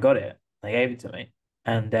I got it. They gave it to me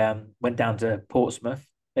and went down to Portsmouth.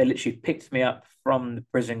 They literally picked me up from the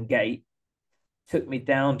prison gate, took me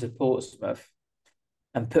down to Portsmouth,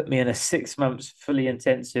 and put me in a 6 months fully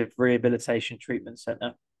intensive rehabilitation treatment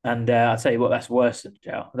center. And I'll tell you what, that's worse than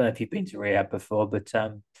jail. I don't know if you've been to rehab before, but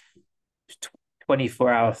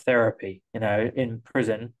 24-hour therapy, in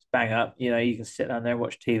prison, bang up, you can sit down there and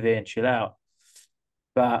watch TV and chill out.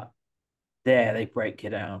 But there they break you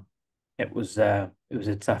down. It was a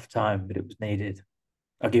tough time, but it was needed.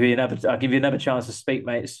 I'll give you another chance to speak,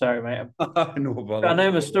 mate. Sorry, mate. I know about I that.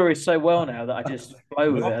 know my story so well now that I just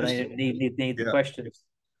flow with No, it. I don't need the yeah. questions.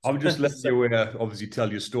 I'm just letting So, you obviously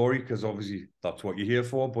tell your story because obviously that's what you're here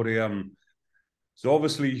for. But so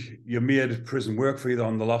obviously you made prison work for you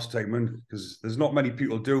on the last time, because there's not many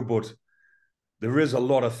people do, but there is a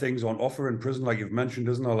lot of things on offer in prison, like you've mentioned,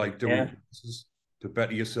 isn't there? Like doing yeah, classes to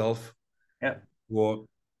better yourself. yeah. Well,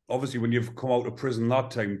 obviously when you've come out of prison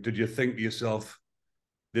that time, did you think to yourself,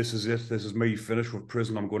 this is it, this is me finished with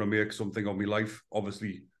prison, I'm going to make something of my life?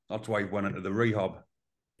 Obviously, that's why I went into the rehab.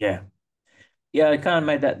 Yeah. Yeah, I kind of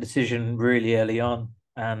made that decision really early on,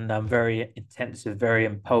 and I'm very intensive, very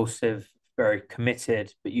impulsive, very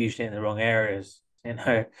committed, but usually in the wrong areas.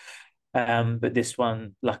 But this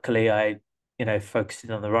one, luckily, I focused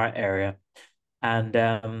in on the right area, and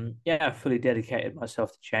yeah, I fully dedicated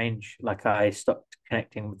myself to change. Like I stopped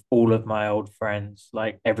connecting with all of my old friends,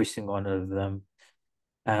 like every single one of them.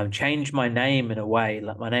 Changed my name in a way.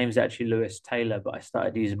 Like my name's actually Lewis Taylor, but I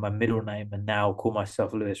started using my middle name and now call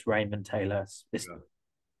myself Lewis Raymond Taylor, Yeah.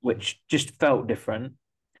 which just felt different.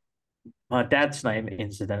 My dad's name,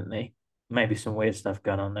 incidentally, maybe some weird stuff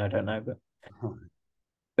going on there, I don't know,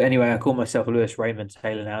 but anyway, I call myself Lewis Raymond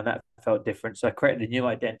Taylor now, and that felt different. So I created a new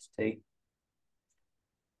identity.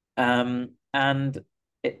 And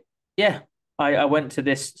yeah, I went to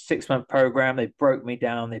this 6 month program. They broke me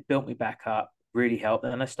down, they built me back up, really helped.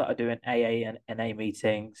 And then I started doing AA and NA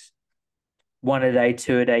meetings, 1 a day,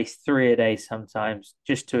 2 a day, 3 a day sometimes,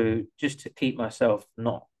 just to keep myself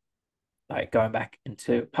not like going back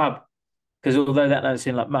into a pub. Because although that doesn't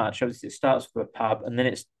seem like much, obviously it starts with a pub, and then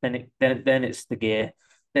it's the gear,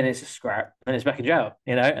 then it's a scrap, then it's back in jail,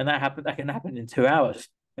 and that can happen in 2 hours.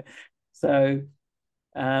 So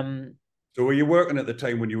um So were you working at the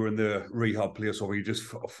time when you were in the rehab place, or were you just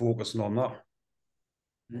focusing on that?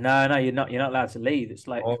 no, you're not allowed to leave. It's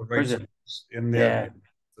like All right, so prison. in there Yeah,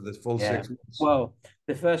 for the full yeah. 6 months. Well,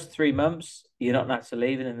 the first 3 months you're not allowed to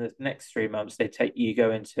leave, and in the next 3 months they take you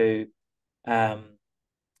go into um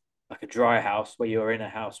like a dry house where you're in a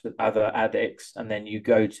house with other addicts, and then you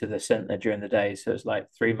go to the center during the day. So it's like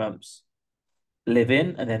 3 months live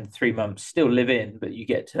in, and then 3 months still live in, but you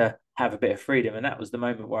get to have a bit of freedom. And that was the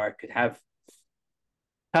moment where I could have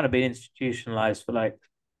kind of been institutionalized for like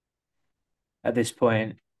at this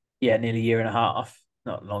point, yeah, nearly a year and a half.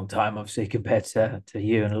 Not a long time, obviously, compared to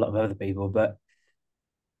you and a lot of other people, but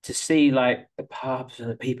to see like the pubs and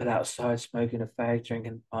the people outside smoking a fag,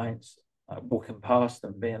 drinking pints, like walking past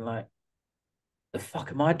them, being like, the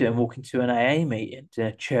fuck am I doing walking to an AA meeting to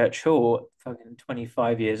a church hall, fucking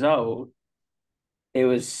 25 years old? It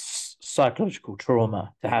was psychological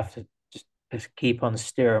trauma to have to just keep on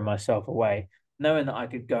steering myself away, knowing that I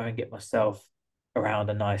could go and get myself around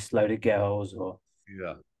a nice load of girls or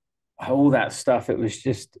Yeah. all that stuff. It was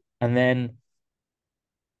just, and then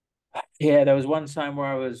yeah, there was one time where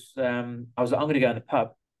I was like, I'm going to go in the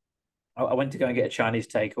pub. I went to go and get a Chinese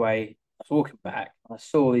takeaway. I was walking back and I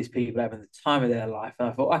saw these people having the time of their life, and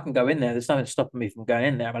I thought I can go in there. There's nothing stopping me from going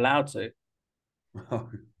in there. I'm allowed to.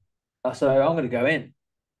 So I'm going to go in.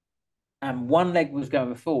 and one leg was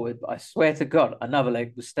going forward, but I swear to God, another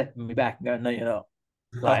leg was stepping me back and going, "No, you're not."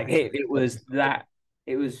 Like it was that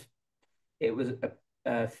it was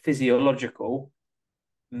a physiological,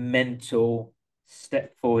 mental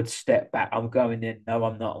step forward, step back. I'm going in. No,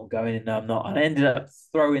 I'm not. I'm going in. No, I'm not. And I ended up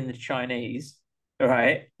throwing the Chinese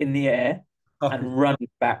right in the air and running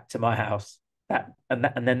back to my house.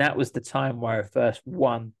 And then that was the time where I first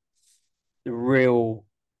won the real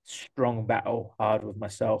strong battle hard with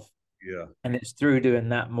myself. Yeah. And it's through doing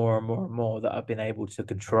that more and more and more that I've been able to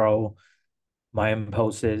control my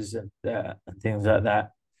impulses and things like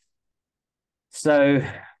that. So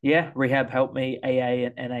yeah, rehab helped me, AA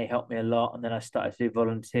and NA helped me a lot, and then I started to do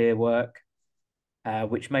volunteer work,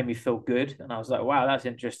 which made me feel good. And I was like, wow, that's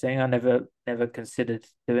interesting. I never considered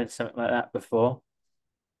doing something like that before.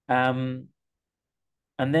 Um,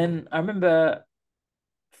 and then I remember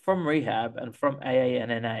from rehab and from AA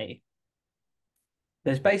and NA,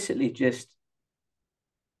 there's basically just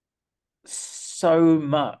so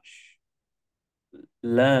much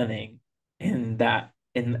learning in that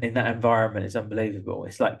environment is unbelievable.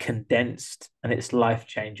 It's like condensed and it's life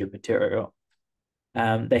changer material.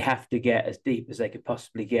 They have to get as deep as they could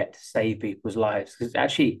possibly get to save people's lives. Because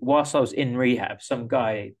actually, whilst I was in rehab, some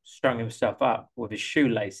guy strung himself up with his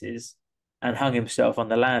shoelaces and hung himself on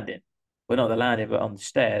the landing. Well, not the landing, but on the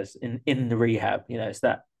stairs in the rehab. You know, it's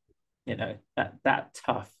that that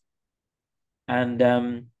tough. And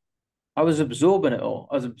I was absorbing it all.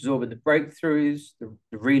 I was absorbing the breakthroughs, the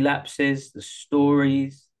relapses, the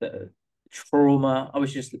stories, the trauma. I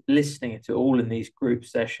was just listening to all in these group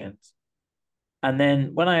sessions. And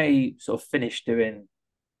then when I sort of finished doing,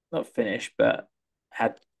 not finished, but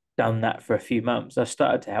had done that for a few months, I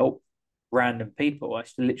started to help random people. I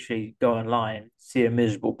used to literally go online, see a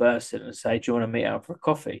miserable person and say, "Do you want to meet up for a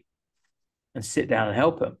coffee?" and sit down and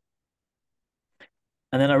help them.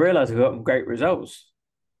 And then I realized I got great results.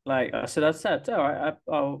 Like I said, all right,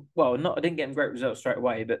 well, not, I didn't get great results straight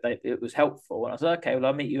away, but it was helpful. And I said, okay, well,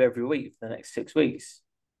 I'll meet you every week for the next 6 weeks.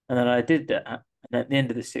 And then I did that. And at the end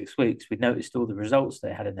of the 6 weeks, we noticed all the results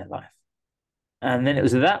they had in their life. And then it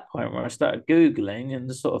was at that point where I started Googling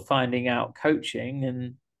and sort of finding out coaching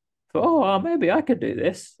and thought, oh, well, maybe I could do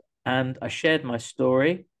this. And I shared my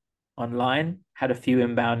story online, had a few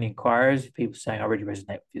inbound inquiries, people saying, I really resonate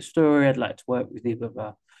with your story. I'd like to work with you, blah,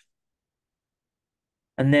 blah.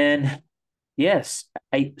 And then, yes,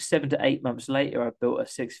 7 to 8 months later, I built a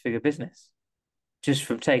six-figure business just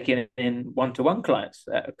from taking in one-to-one clients,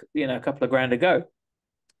 a couple of grand ago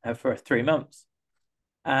for 3 months.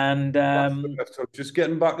 And So just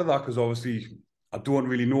getting back to that, because obviously I don't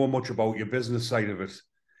really know much about your business side of it.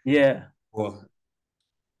 yeah, Well,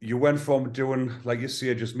 you went from doing, like you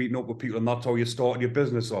say, just meeting up with people, and that's how you started your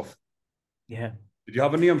business off. yeah, Did you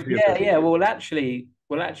have a name for your yeah, business? yeah. Well,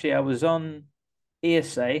 actually, I was on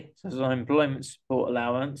ESA, so I was on employment support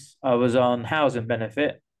allowance. I was on housing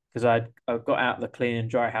benefit because I got out of the clean and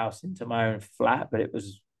dry house into my own flat, but it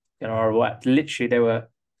was horrible. Literally, they were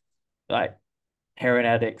like heroin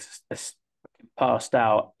addicts passed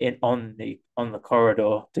out in on the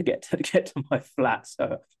corridor to get to my flat.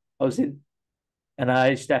 So I was in, and I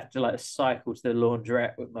used to have to like cycle to the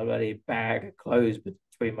laundrette with my bloody bag of clothes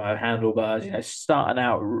between my handlebars. Starting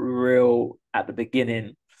out real at the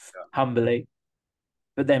beginning, humbly,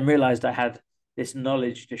 but then realized I had this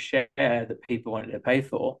knowledge to share that people wanted to pay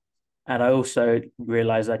for. And I also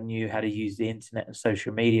realized I knew how to use the internet and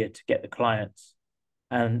social media to get the clients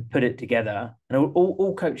and put it together. And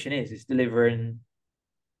all coaching is delivering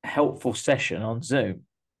a helpful session on Zoom.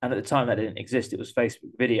 And at the time that didn't exist, it was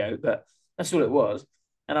Facebook video, but that's all it was.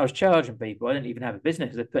 And I was charging people. I didn't even have a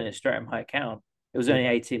business. They put it straight in my account. It was only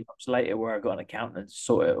 18 months later where I got an accountant and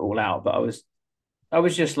sorted it all out. But I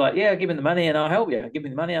was just like, yeah, give me the money and I'll help you. Give me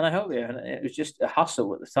the money and I'll help you. And it was just a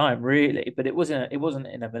hustle at the time, really. But it wasn't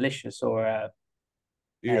in a malicious or a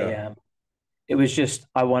Yeah. it was just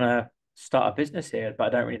I want to start a business here, but I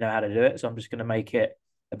don't really know how to do it. So I'm just going to make it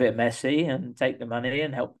a bit messy and take the money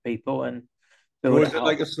and help people and So build is it it out.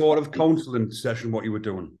 like a sort of counseling session what you were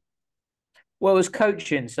doing? Well, it was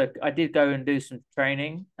coaching. So I did go and do some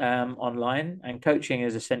training online, and coaching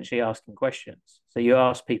is essentially asking questions. So you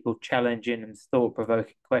ask people challenging and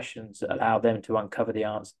thought-provoking questions that allow them to uncover the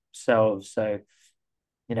answer themselves. So,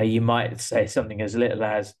 you might say something as little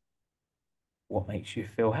as, what makes you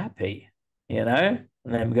feel happy? And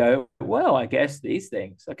then we go, well, I guess these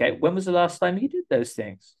things. Okay, when was the last time you did those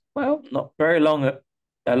things? Well, not very long,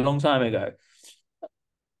 a long time ago.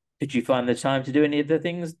 Did you find the time to do any of the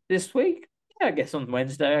things this week? Yeah, I guess on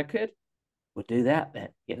Wednesday I could. We'll do that then.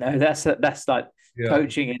 That's like Yeah.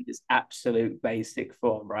 coaching in its absolute basic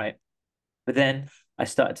form, right? But then I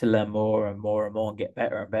started to learn more and more and more and get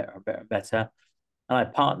better and better and better and better. And I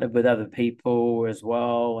partnered with other people as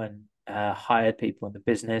well, and hired people in the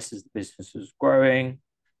business as the business was growing.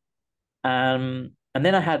 And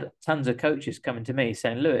then I had tons of coaches coming to me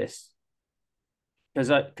saying, Lewis, because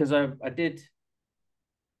I did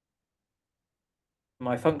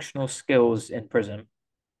my functional skills in prison,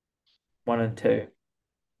 1 and 2,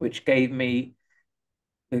 which gave me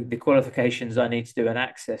the qualifications I need to do an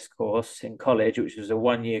access course in college, which was a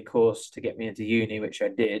 1 year course to get me into uni, which I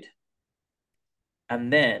did.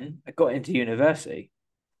 And then I got into university.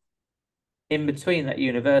 In between that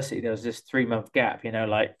university, there was this 3 month gap,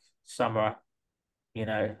 like summer,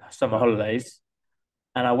 summer Yeah. holidays.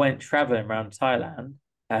 And I went traveling around Thailand,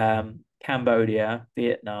 Cambodia,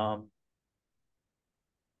 Vietnam.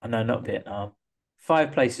 Oh, no, not Vietnam.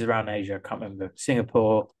 5 places around Asia. I can't remember.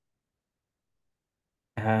 Singapore.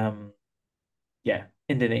 Um, yeah,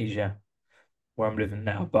 Indonesia, where I'm living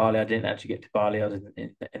now. Bali. I didn't actually get to Bali. I was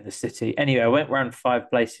in the city. Anyway, I went around 5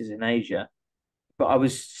 places in Asia, but I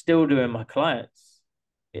was still doing my clients.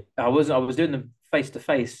 I was doing them face to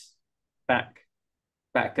face back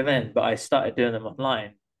then, but I started doing them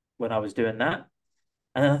online when I was doing that.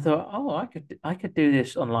 And then I thought, oh, I could do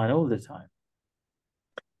this online all the time.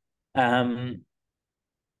 Um,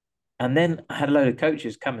 and then I had a load of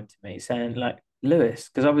coaches coming to me saying, like, Lewis,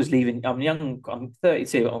 because I was leaving, I'm young, I'm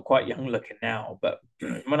 32, I'm quite young looking now, but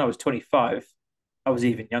when I was 25, I was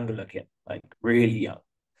even younger looking, like really young.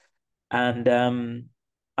 And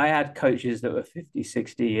I had coaches that were 50,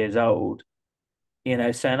 60 years old,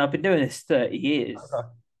 saying, I've been doing this 30 years.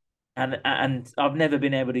 And I've never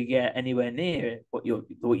been able to get anywhere near what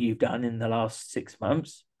you've done in the last 6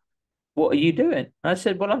 months. What are you doing? And I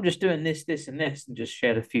said, well, I'm just doing this, this, and this, and just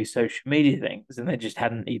shared a few social media things, and they just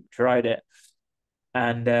hadn't even tried it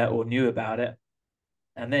and or knew about it.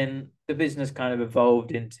 And then the business kind of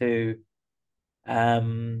evolved into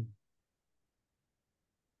um,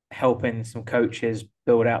 helping some coaches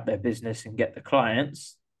build out their business and get the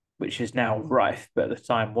clients, which is now rife, but at the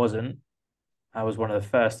time wasn't. I was one of the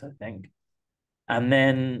first, I think. And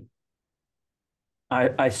then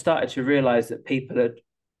I started to realize that people had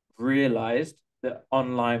realized that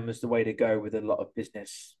online was the way to go with a lot of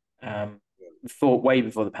business way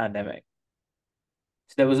before the pandemic.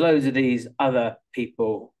 So there was loads of these other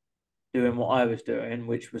people doing what I was doing,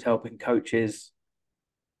 which was helping coaches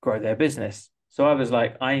grow their business. So I was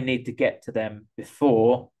like, I need to get to them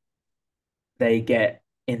before they get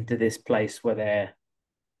into this place where they're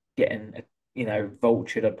getting,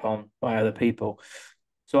 vultured upon by other people.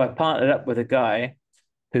 So I partnered up with a guy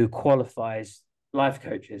who qualifies life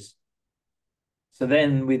coaches. So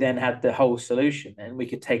then we then had the whole solution, and we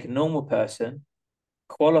could take a normal person,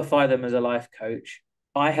 qualify them as a life coach.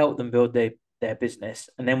 I help them build their business,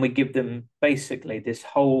 and then we give them basically this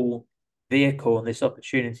whole vehicle and this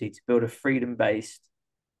opportunity to build a freedom-based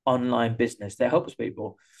online business that helps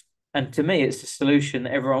people. And to me, it's the solution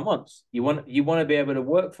that everyone wants. You want to be able to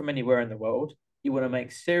work from anywhere in the world. You want to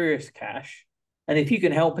make serious cash. And if you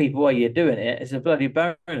can help people while you're doing it, it's a bloody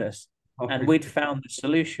bonus. Okay. And we'd found the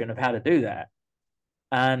solution of how to do that.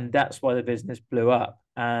 And that's why the business blew up.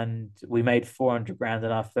 And we made 400 grand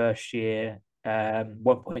in our first year,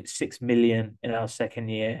 1.6 million in our second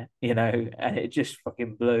year, and it just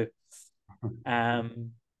fucking blew.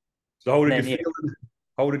 So how did you Then, yeah, feel?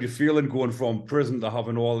 How did you feel in going from prison to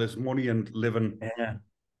having all this money and living? yeah,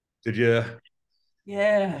 Did you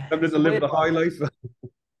yeah. have It's to a live weird the one. high life?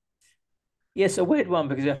 Yeah, it's a weird one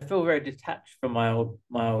because I feel very detached from my old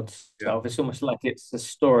Yeah. self. It's almost like it's a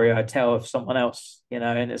story I tell of someone else,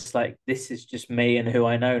 and it's like this is just me and who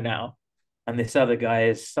I know now, and this other guy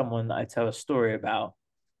is someone that I tell a story about.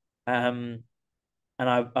 Um, and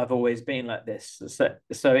I've always been like this,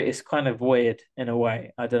 so it's kind of weird in a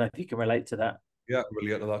way. I don't know if you can relate to that. Yeah,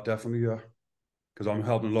 relate to that definitely. Yeah, because I'm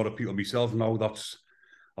helping a lot of people myself now.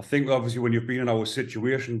 I think obviously when you've been in our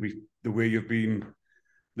situation, the way you've been,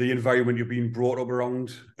 the environment you've been brought up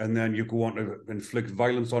around, and then you go on to inflict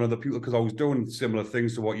violence on other people. Because I was doing similar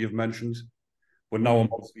things to what you've mentioned, but now I'm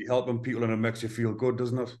Mm, obviously helping people, and it makes you feel good,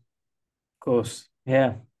 doesn't it? of course,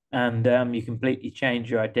 yeah, and you completely change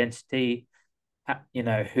your identity,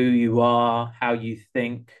 who you are, how you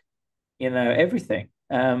think, everything.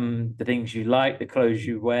 The things you like, the clothes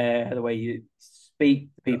you wear, the way you speak,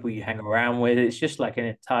 the Yeah. people you hang around with. It's just like an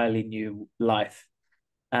entirely new life.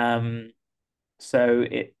 Um, so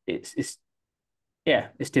it's yeah,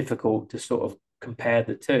 it's difficult to sort of compare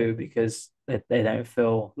the two because they don't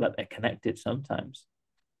feel like they're connected sometimes.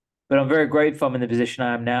 But I'm very grateful I'm in the position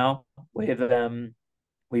I am now.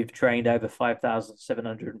 We've trained over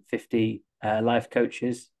 5,750 life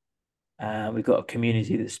coaches. We've got a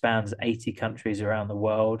community that spans 80 countries around the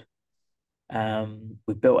world.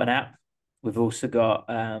 We've built an app. We've also got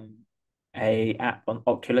a app on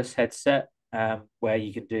Oculus headset where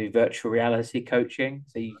you can do virtual reality coaching.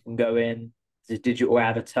 So you can go in as a digital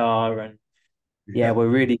avatar, and yeah, Yeah. we're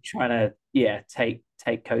really trying to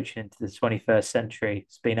take coaching into the 21st century.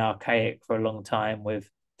 It's been archaic for a long time with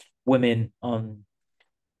women on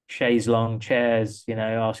chaise long chairs,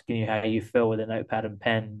 asking you how you feel with a notepad and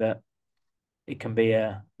pen, but it can be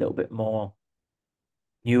a little bit more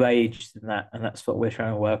new age than that, and that's what we're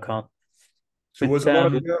trying to work on. So But was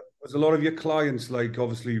a lot of your clients like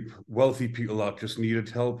obviously wealthy people that just needed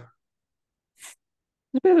help? it's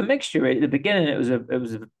a bit of a mixture. At the beginning, it was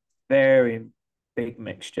a very big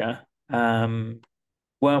mixture. Weren't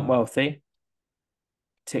wealthy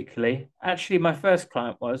particularly. Actually, my first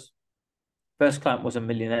client was a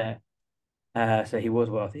millionaire. So he was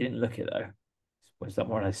wealthy. He didn't look it though. Was that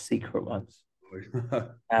one of those secret ones?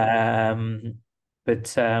 Um,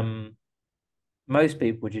 but most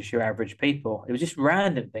people were just your average people. It was just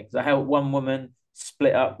random things. I helped one woman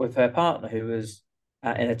split up with her partner who was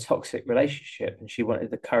in a toxic relationship, and she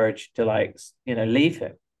wanted the courage to leave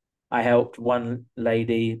him. I helped one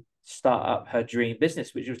lady start up her dream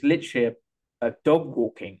business, which was literally a dog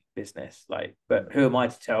walking business. But who am I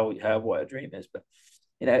to tell her what her dream is? But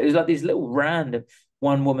it was like these little random.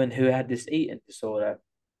 One woman who had this eating disorder.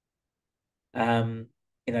 Um,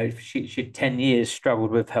 she 10 years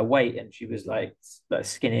struggled with her weight, and she was like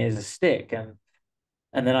skinny as a stick, and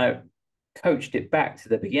then I coached it back to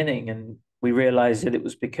the beginning, and we realized that it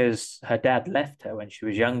was because her dad left her when she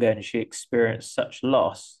was younger, and she experienced such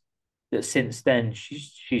loss that since then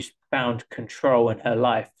she's found control in her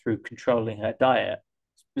life through controlling her diet.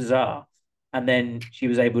 It's bizarre. And then she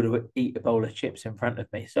was able to eat a bowl of chips in front of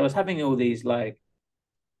me. So I was having all these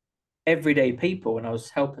everyday people, and I was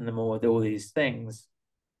helping them all with all these things.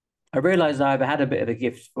 I realized I either had a bit of a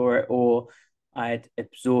gift for it, or I had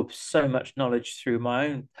absorbed so much knowledge through my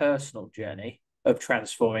own personal journey of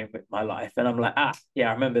transforming my life. And I'm like, yeah,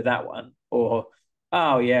 I remember that one. Or,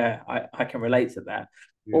 oh yeah, I can relate to that.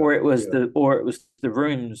 Yeah. Or it was the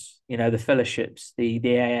rooms, the fellowships, the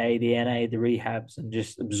AA, the NA, the rehabs, and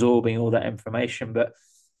just absorbing all that information. But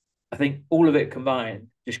I think all of it combined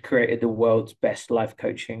just created the world's best life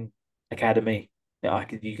coaching academy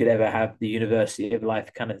that you could ever have, the University of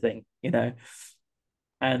Life kind of thing.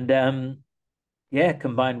 And yeah,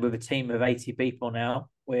 combined with a team of 80 people now,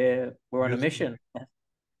 we're on a Yes. mission.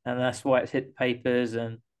 And that's why it's hit the papers,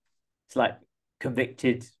 and it's like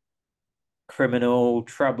convicted criminal,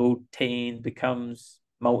 troubled teen becomes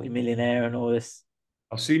multimillionaire and all this.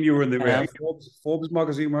 I've seen you were in the Um, Forbes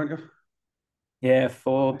magazine, weren't you? yeah,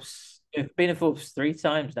 Forbes. I've been in Forbes 3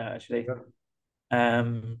 times now, actually. Yeah.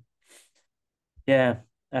 Um, yeah,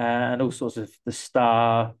 and all sorts of the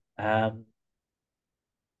Star. Um,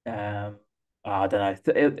 I don't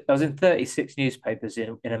know. I was in 36 newspapers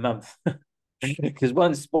in a month because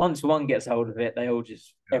once one gets hold of it, Yeah.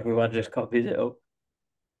 everyone just copies it all.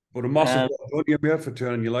 But a massive Um, well done you, mate, for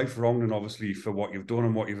turning your life around and obviously for what you've done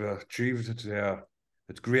and what you've achieved.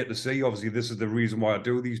 It's great to see. Obviously, this is the reason why I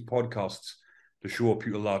do these podcasts, to show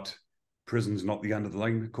people that prison's not the end of the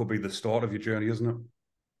line. It could be the start of your journey, isn't it?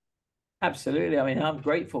 Absolutely. I mean, I'm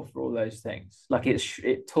grateful for all those things.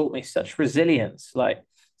 It taught me such resilience. Like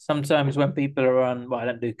sometimes when people are well, I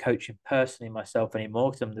don't do coaching personally myself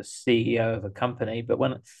anymore because I'm the CEO of a company. But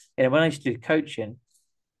when I used to do coaching,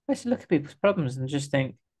 I used to look at people's problems and just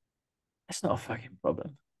think, that's not a fucking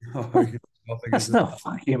problem. Nothing, That's isn't it? not a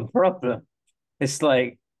fucking problem. It's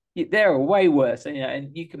like they're way worse,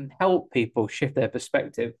 and you can help people shift their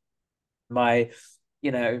perspective by,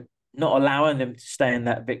 you know, not allowing them to stay in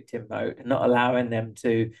that victim mode, not allowing them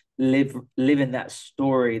to live in that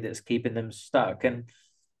story that's keeping them stuck. And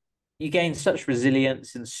you gain such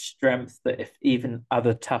resilience and strength that if even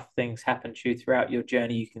other tough things happen to you throughout your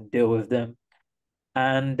journey, you can deal with them.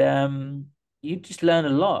 And you just learn a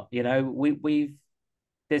lot. We've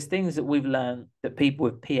there's things that we've learned that people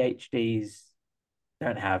with PhDs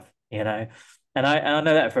don't have. And I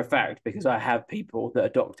know that for a fact because I have people that are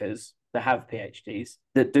doctors that have PhDs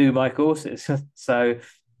that do my courses. So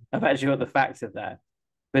I've actually got the facts of that.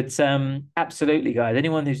 But absolutely, guys,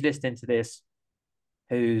 anyone who's listening to this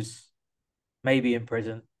who's maybe in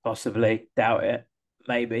prison, possibly, doubt it,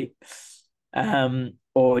 maybe,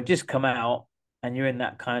 or just come out and you're in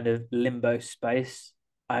that kind of limbo space.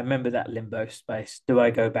 I remember that limbo space. Do I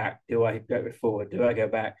go back? Do I go forward? Do I go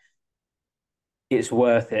back? It's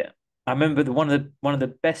worth it. I remember one of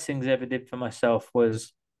the best things I ever did for myself was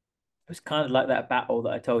it was kind of like that battle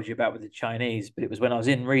that I told you about with the Chinese, but it was when I was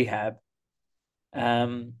in rehab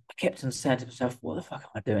I kept on saying to myself, "What the fuck am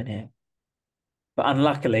I doing here?" But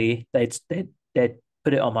unluckily, they'd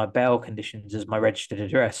put it on my bail conditions as my registered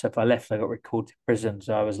address. So if I left, I got recalled to prison.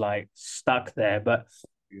 So I was like stuck there, but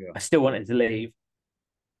Yeah. I still wanted to leave.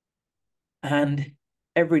 And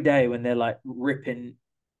every day when they're like ripping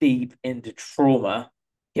deep into trauma,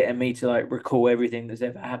 getting me to like recall everything that's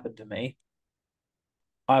ever happened to me,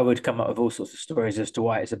 I would come up with all sorts of stories as to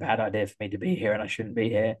why it's a bad idea for me to be here and I shouldn't be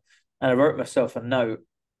here. And I wrote myself a note,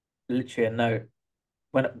 literally a note,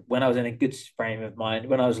 when I was in a good frame of mind,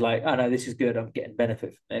 when I was like, oh no, this is good, I'm getting benefit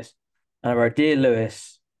from this. And I wrote, Dear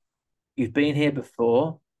Lewis, you've been here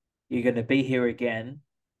before, you're going to be here again,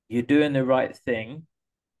 you're doing the right thing,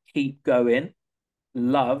 keep going,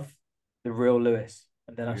 love the real Lewis.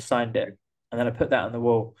 And then I Yeah. signed it. And then I put that on the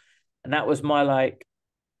wall. And that was my like,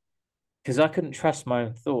 because I couldn't trust my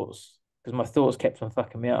own thoughts because my thoughts kept on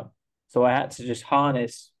fucking me up. So I had to just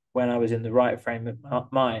harness when I was in the right frame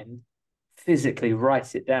of mind, physically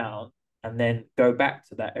write it down, and then go back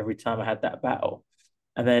to that every time I had that battle.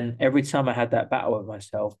 And then every time I had that battle with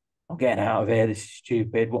myself, I'm getting out of here. This is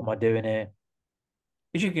stupid. What am I doing here?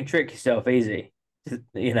 Because you can trick yourself easy,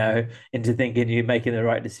 into thinking you're making the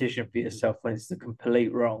right decision for yourself when it's the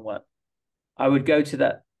complete wrong one. I would go to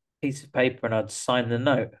that piece of paper and I'd sign the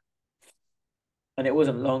note. And it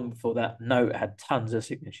wasn't long before that note had tons of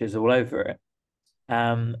signatures all over it.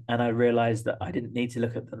 And I realized that I didn't need to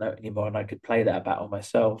look at the note anymore and I could play that battle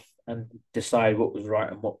myself and decide what was right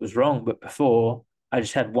and what was wrong. But before, I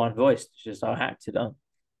just had one voice, it's just I acted on.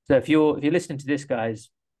 So if you're listening to this, guys,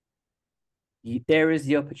 there is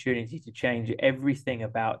the opportunity to change everything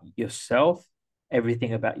about yourself,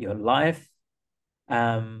 everything about your life.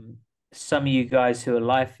 Um, some of you guys who are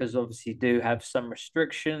lifers obviously do have some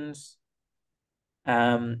restrictions.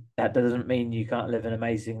 That doesn't mean you can't live an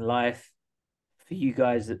amazing life. For you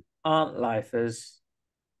guys that aren't lifers,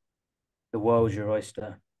 the world's your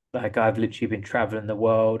oyster. Like I've literally been traveling the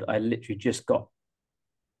world. I literally just got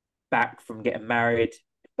back from getting married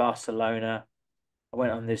in Barcelona. I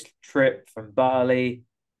went on this trip from Bali,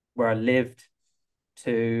 where I lived,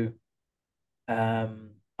 to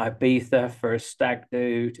Ibiza for a stag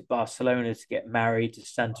do, to Barcelona to get married, to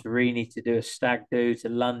Santorini to do a stag do, to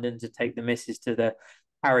London to take the missus to the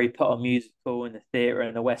Harry Potter musical in the theatre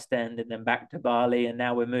in the West End, and then back to Bali. And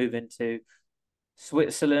now we're moving to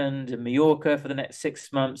Switzerland and Mallorca for the next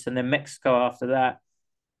 6 months, and then Mexico after that.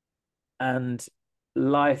 And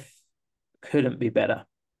life couldn't be better.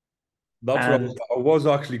 That's what And I was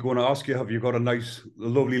actually going to ask you. Have you got a nice,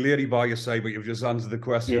 lovely lady by your side? But you've just answered the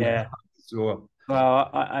question. yeah, So,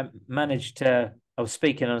 well, I managed to. I was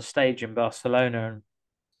speaking on stage in Barcelona and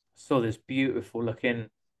saw this beautiful looking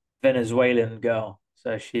Venezuelan girl.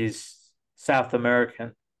 So she's South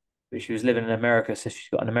American, but she was living in America, so she's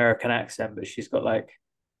got an American accent, but she's got like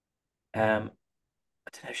I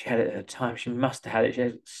don't know if she had it at the time. She must have had it. She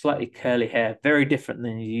had slightly curly hair, very different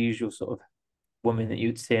than the usual sort of woman that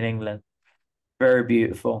you'd see in England. Very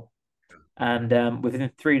beautiful. And within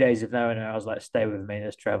 3 days of knowing her, I was like, "Stay with me.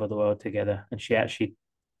 Let's travel the world together." And she actually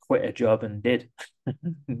quit her job and did.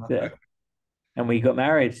 And we got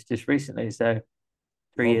married just recently. So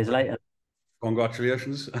 3 years well, later.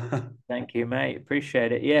 congratulations. Thank you, mate.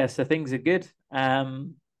 Appreciate it. Yeah, so things are good.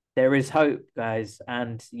 There is hope, guys,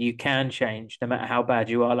 and you can change no matter how bad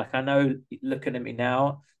you are. Like I know looking at me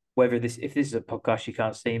now, whether this if this is a podcast, you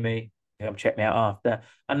can't see me, come check me out after.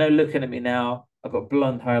 I know looking at me now, I've got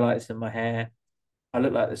blonde highlights in my hair. I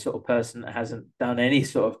look like the sort of person that hasn't done any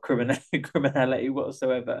sort of criminality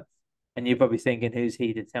whatsoever. And you're probably thinking, who's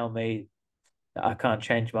he to tell me that I can't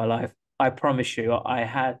change my life? I promise you, I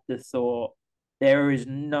had the thought, there is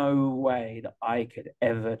no way that I could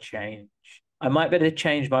ever change. I might be able to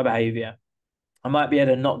change my behavior. I might be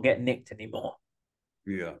able to not get nicked anymore,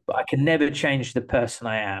 Yeah. but I can never change the person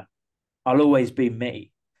I am. I'll always be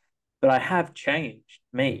me, but I have changed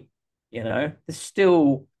me. There's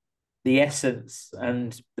still the essence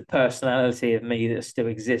and the personality of me that still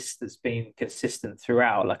exists that's been consistent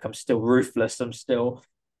throughout. Like I'm still ruthless, I'm still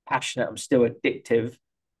passionate, I'm still addictive,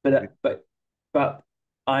 but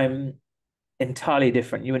I'm entirely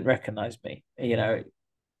different. You wouldn't recognize me,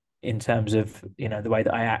 in terms of, the way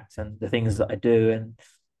that I act and the things that I do and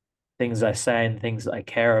things I say and things that I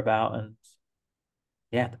care about and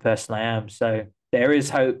yeah, the person I am. So there is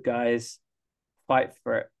hope, guys. Fight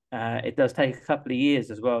for it. It does take a couple of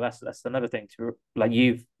years as well. That's another thing to like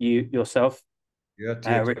you yourself, Yeah, it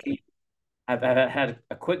takes. Ricky, have had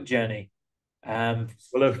a quick journey. Well,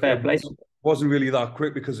 Fair play. it wasn't really that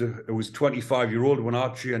quick because it was 25-year-old when I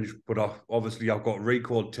changed, but obviously I got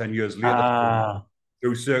recalled 10 years later Ah,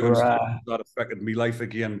 through circumstances right. that affected my life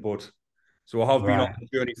again. But So I have been on Right.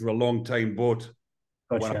 the journey for a long time, but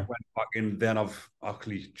when I Gotcha. went back in, then I've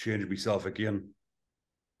actually changed myself again.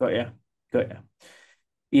 Got you. Got you.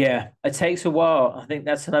 Yeah, it takes a while. I think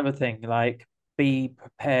that's another thing. Like, be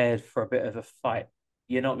prepared for a bit of a fight.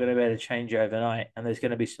 You're not going to be able to change overnight, and there's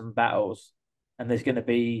going to be some battles, and there's going to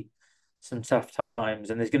be some tough times,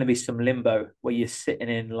 and there's going to be some limbo where you're sitting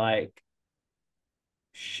in like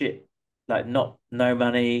shit, like not no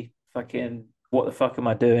money, fucking what the fuck am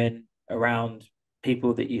I doing around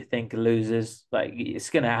people that you think are losers? Like it's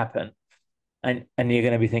going to happen, and you're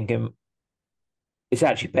going to be thinking it's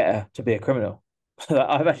actually better to be a criminal.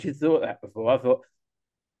 I've actually thought that before. I thought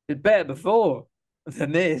it's better before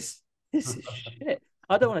than this. This is shit.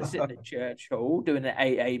 I don't want to sit in a church hall doing an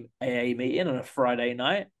AA meeting on a Friday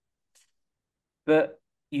night. But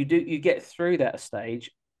you get through that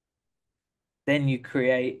stage, then you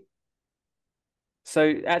create.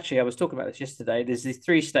 So actually, I was talking about this yesterday. There's these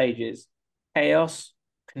three stages: chaos,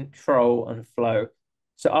 control, and flow.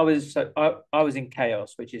 I was in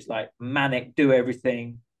chaos, which is like manic, do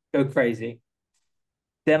everything, go crazy.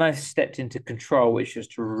 Then I stepped into control, which is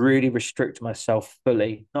to really restrict myself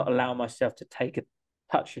fully, not allow myself to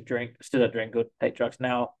touch a drink. I still don't drink or take drugs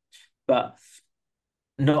now, but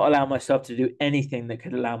not allow myself to do anything that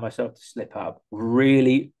could allow myself to slip up.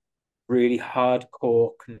 Really, really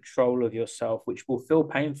hardcore control of yourself, which will feel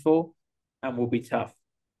painful and will be tough.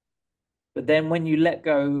 But then when you let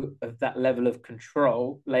go of that level of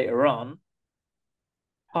control later on,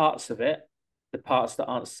 parts of it, the parts that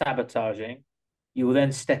aren't sabotaging, you will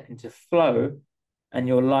then step into flow and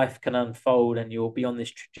your life can unfold and you'll be on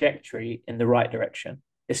this trajectory in the right direction.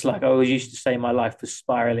 It's like I always used to say my life was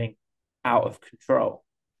spiraling out of control.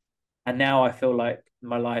 And now I feel like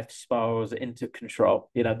my life spirals into control.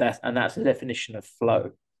 That's the definition of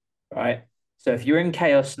flow, right? So if you're in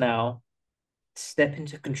chaos now, step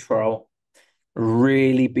into control,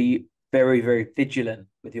 really be very, very vigilant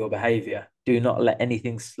with your behavior. Do not let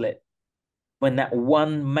anything slip. When that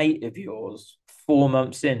one mate of yours, 4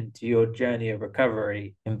 months into your journey of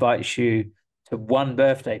recovery, invites you to one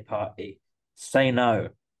birthday party, say no.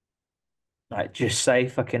 Like, just say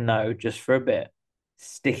fucking no, just for a bit.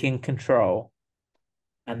 Stick in control.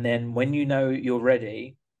 And then when you know you're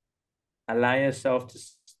ready, allow yourself to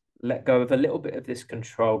let go of a little bit of this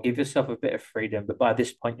control, give yourself a bit of freedom. But by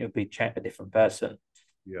this point, you'll be a different person.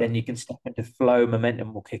 Yeah. Then you can step into flow,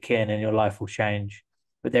 momentum will kick in, and your life will change.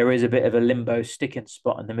 But there is a bit of a limbo sticking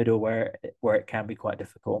spot in the middle where it can be quite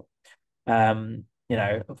difficult.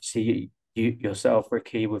 Obviously you yourself,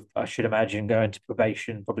 Ricky, with I should imagine going to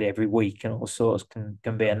probation probably every week and all sorts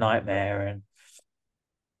can be a nightmare,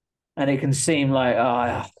 and it can seem like, oh,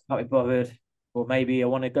 I can't be bothered, or maybe I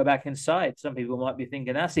want to go back inside. Some people might be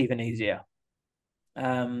thinking that's even easier.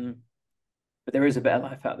 But there is a better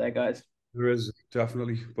life out there, guys. There is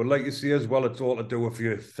definitely. But like you say as well, it's all to do with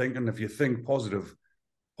your thinking. If you think positive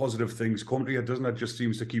things come to you, doesn't it? Just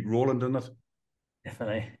seems to keep rolling, doesn't it?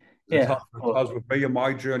 Definitely. It has, Yeah. it has with me and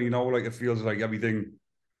my journey, like it feels like everything,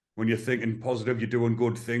 when you're thinking positive, you're doing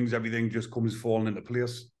good things, everything just comes falling into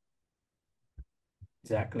place.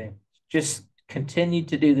 Exactly. Just continue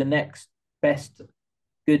to do the next best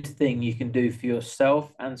good thing you can do for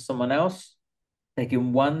yourself and someone else,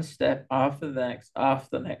 taking one step after the next,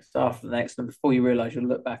 after the next, after the next. And before you realize, you'll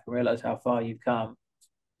look back and realize how far you've come,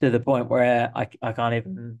 to the point where I can't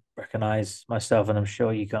even recognize myself, and I'm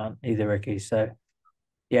sure you can't either, Ricky. So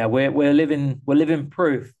yeah, we're living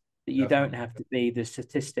proof that you don't Definitely. have to be the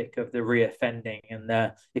statistic of the reoffending,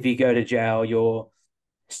 and if you go to jail, you're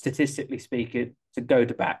statistically speaking to go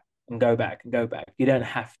to back and go back and go back. You don't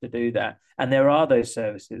have to do that, and there are those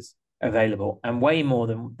services available, and way more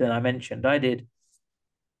than I mentioned. I did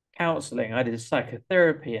counseling, I did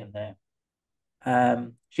psychotherapy in there,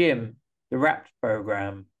 gym, the RAP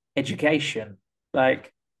program, education.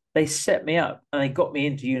 Like, they set me up and they got me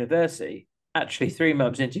into university. Actually, 3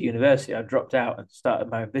 months into university, I dropped out and started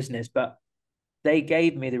my own business, but they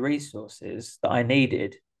gave me the resources that I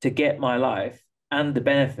needed to get my life and the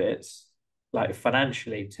benefits, like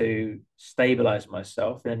financially, to stabilize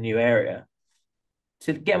myself in a new area,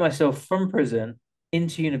 to get myself from prison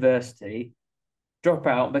into university, drop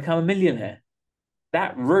out, and become a millionaire.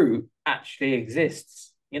 That route actually exists.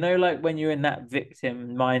 Like when you're in that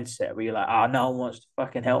victim mindset where you're like, oh, no one wants to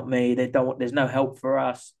fucking help me. They don't, there's no help for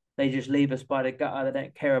us. They just leave us by the gutter. They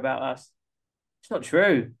don't care about us. It's not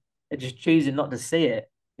true. They're just choosing not to see it.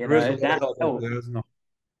 There is a lot of That help out help, there, isn't there?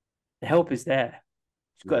 the help is there.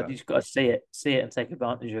 Yeah. You just got to see it and take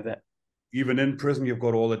advantage of it. Even in prison, you've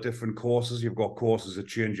got all the different courses. You've got courses that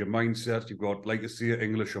change your mindset. You've got, like you say,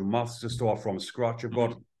 English and maths to start from scratch. You've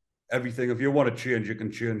got everything. If you want to change, you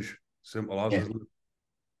can change Simple as, Yeah, isn't it?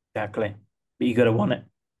 exactly. But you got to want it.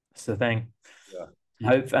 That's the thing. Yeah.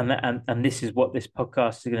 Hope and this is what this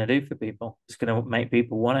podcast is going to do for people. It's going to make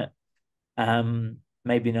people want it.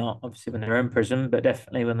 Maybe not obviously when they're in prison, but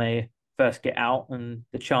definitely when they first get out, and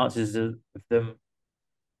the chances of them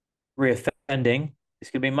reoffending is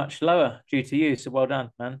going to be much lower due to you. So well done,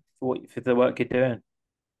 man, for the work you're doing.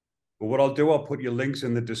 But what I'll do, I'll put your links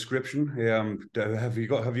in the description. Have you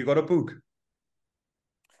got a book?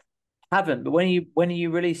 Haven't, but when are you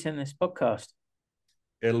releasing this podcast?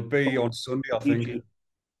 It'll be on Sunday, I think. YouTube.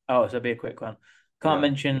 Oh, so it'll be a quick one. Can't Yeah.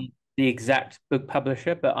 mention the exact book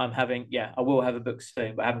publisher, but I will have a book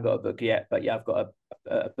soon, but I haven't got a book yet. But yeah, I've got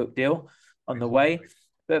a book deal on the way.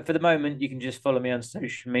 But for the moment, you can just follow me on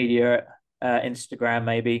social media, Instagram,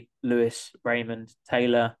 maybe Lewis Raymond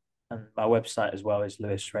Taylor, and my website as well is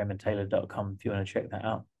lewisraymondtaylor.com if you want to check that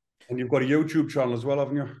out. And you've got a YouTube channel as well,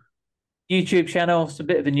 haven't you? YouTube channel, it's a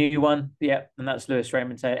bit of a new one, yeah, and that's Lewis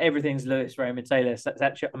Raymond Taylor. Everything's Lewis Raymond Taylor. So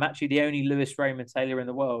I'm actually the only Lewis Raymond Taylor in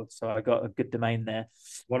the world, so I got a good domain there.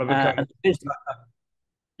 One of a kind.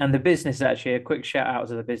 And the business, actually, a quick shout out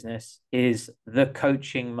to the business, is the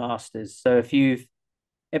Coaching Masters. So if you've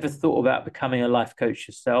ever thought about becoming a life coach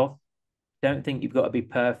yourself, don't think you've got to be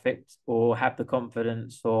perfect or have the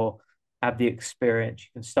confidence or have the experience.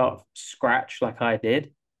 You can start from scratch like I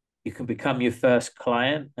did. You can become your first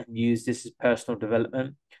client and use this as personal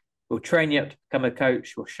development. We'll train you up to become a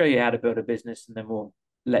coach. We'll show you how to build a business, and then we'll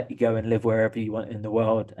let you go and live wherever you want in the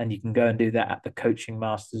world. And you can go and do that at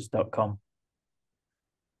thecoachingmasters.com.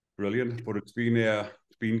 Brilliant. But it's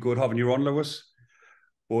been good having you on, Lewis.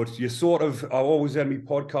 But I always end my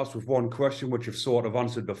podcast with one question, which you've sort of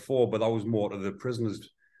answered before, but that was more to the prisoners.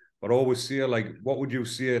 But I always say, like, what would you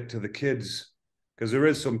say to the kids? Because there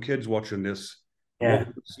is some kids watching this. Yeah. What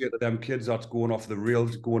would you say to them kids that's going off the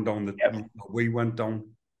rails, going down the Yep. we went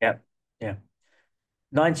down? Yep. Yeah.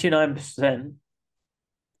 99%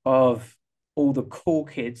 of all the cool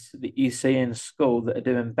kids that you see in school that are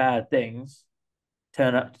doing bad things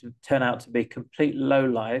turn out to be complete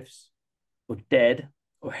lowlifes or dead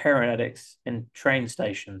or heroin addicts in train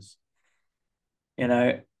stations. You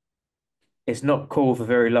know, it's not cool for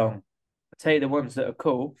very long. I tell you, the ones that are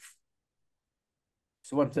cool,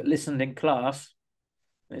 it's the ones that listened in class.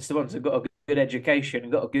 It's the ones that got a good education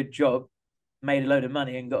and got a good job, made a load of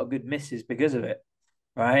money and got a good missus because of it,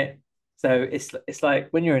 right? So it's like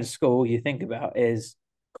when you're in school, you think about is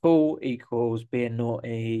cool equals being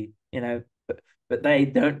naughty, but they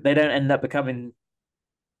don't end up becoming,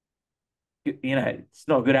 it's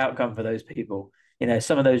not a good outcome for those people.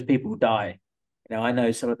 Some of those people die. I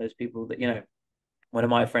know some of those people that, one of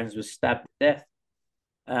my friends was stabbed to death.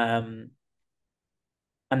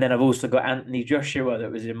 And then I've also got Anthony Joshua that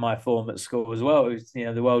was in my form at school as well, who's,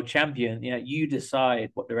 the world champion. You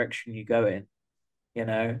decide what direction you go in,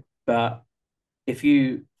 but if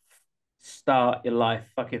you start your life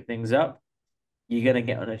fucking things up, you're going to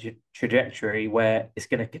get on a trajectory where it's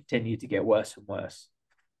going to continue to get worse and worse.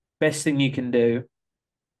 Best thing you can do,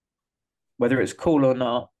 whether it's cool or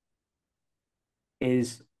not,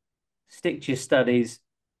 is stick to your studies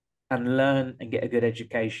and learn and get a good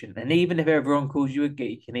education. And even if everyone calls you a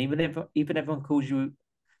geek, and even if everyone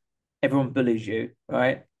bullies you,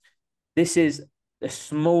 right? This is the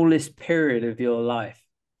smallest period of your life.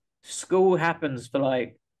 School happens for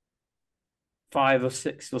like 5 or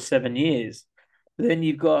 6 or 7 years. But then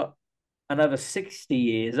you've got another 60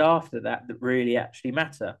 years after that really actually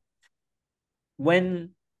matter.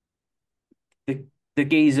 When the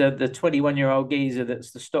geezer, the 21-year-old geezer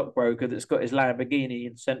that's the stockbroker that's got his Lamborghini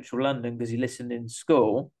in central London because he listened in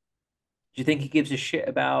school, do you think he gives a shit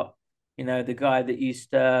about, the guy that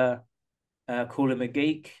used to call him a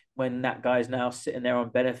geek when that guy's now sitting there on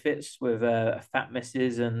benefits with a fat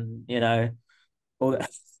missus and, all that?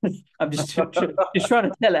 I'm just trying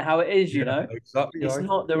to tell it how it is, Exactly. It's Right.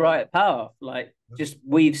 not the right path. Like, just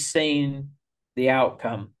we've seen the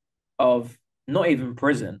outcome of not even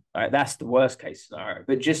prison, right? That's the worst case scenario,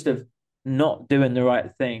 but just of not doing the right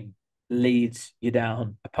thing leads you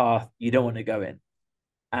down a path you don't want to go in.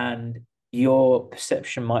 And your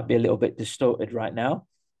perception might be a little bit distorted right now,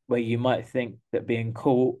 where you might think that being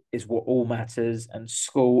cool is what all matters and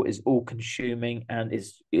school is all consuming and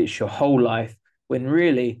it's your whole life, when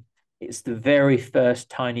really it's the very first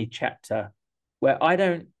tiny chapter where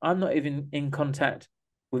I'm not even in contact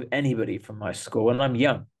with anybody from my school, and I'm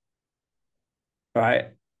young, right?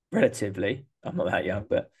 Relatively. I'm not that young,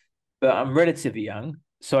 but I'm relatively young.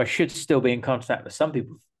 So I should still be in contact with some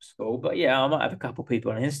people from school. But yeah, I might have a couple of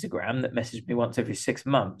people on Instagram that message me once every 6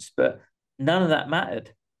 months, but none of that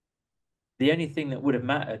mattered the only thing that would have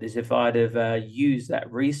mattered is if I'd have used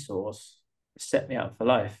that resource to set me up for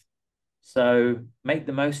life. So make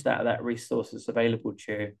the most out of that resource that's available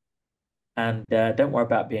to you. And don't worry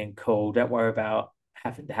about being cool. Don't worry about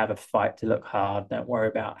having to have a fight to look hard. Don't worry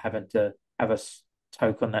about having to have a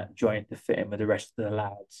toke on that joint to fit in with the rest of the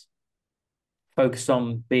lads. Focus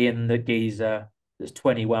on being the geezer that's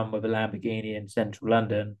 21 with a Lamborghini in central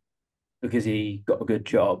London because he got a good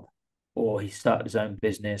job or he started his own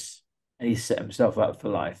business and he set himself up for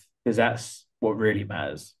life, because that's what really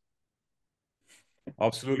matters.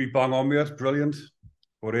 Absolutely bang on, mate. Brilliant.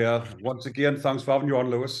 But once again, thanks for having you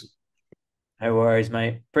on, Lewis. No worries,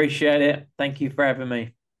 mate. Appreciate it. Thank you for having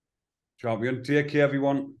me. Champion. Take care,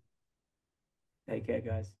 everyone. Take care,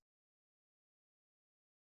 guys.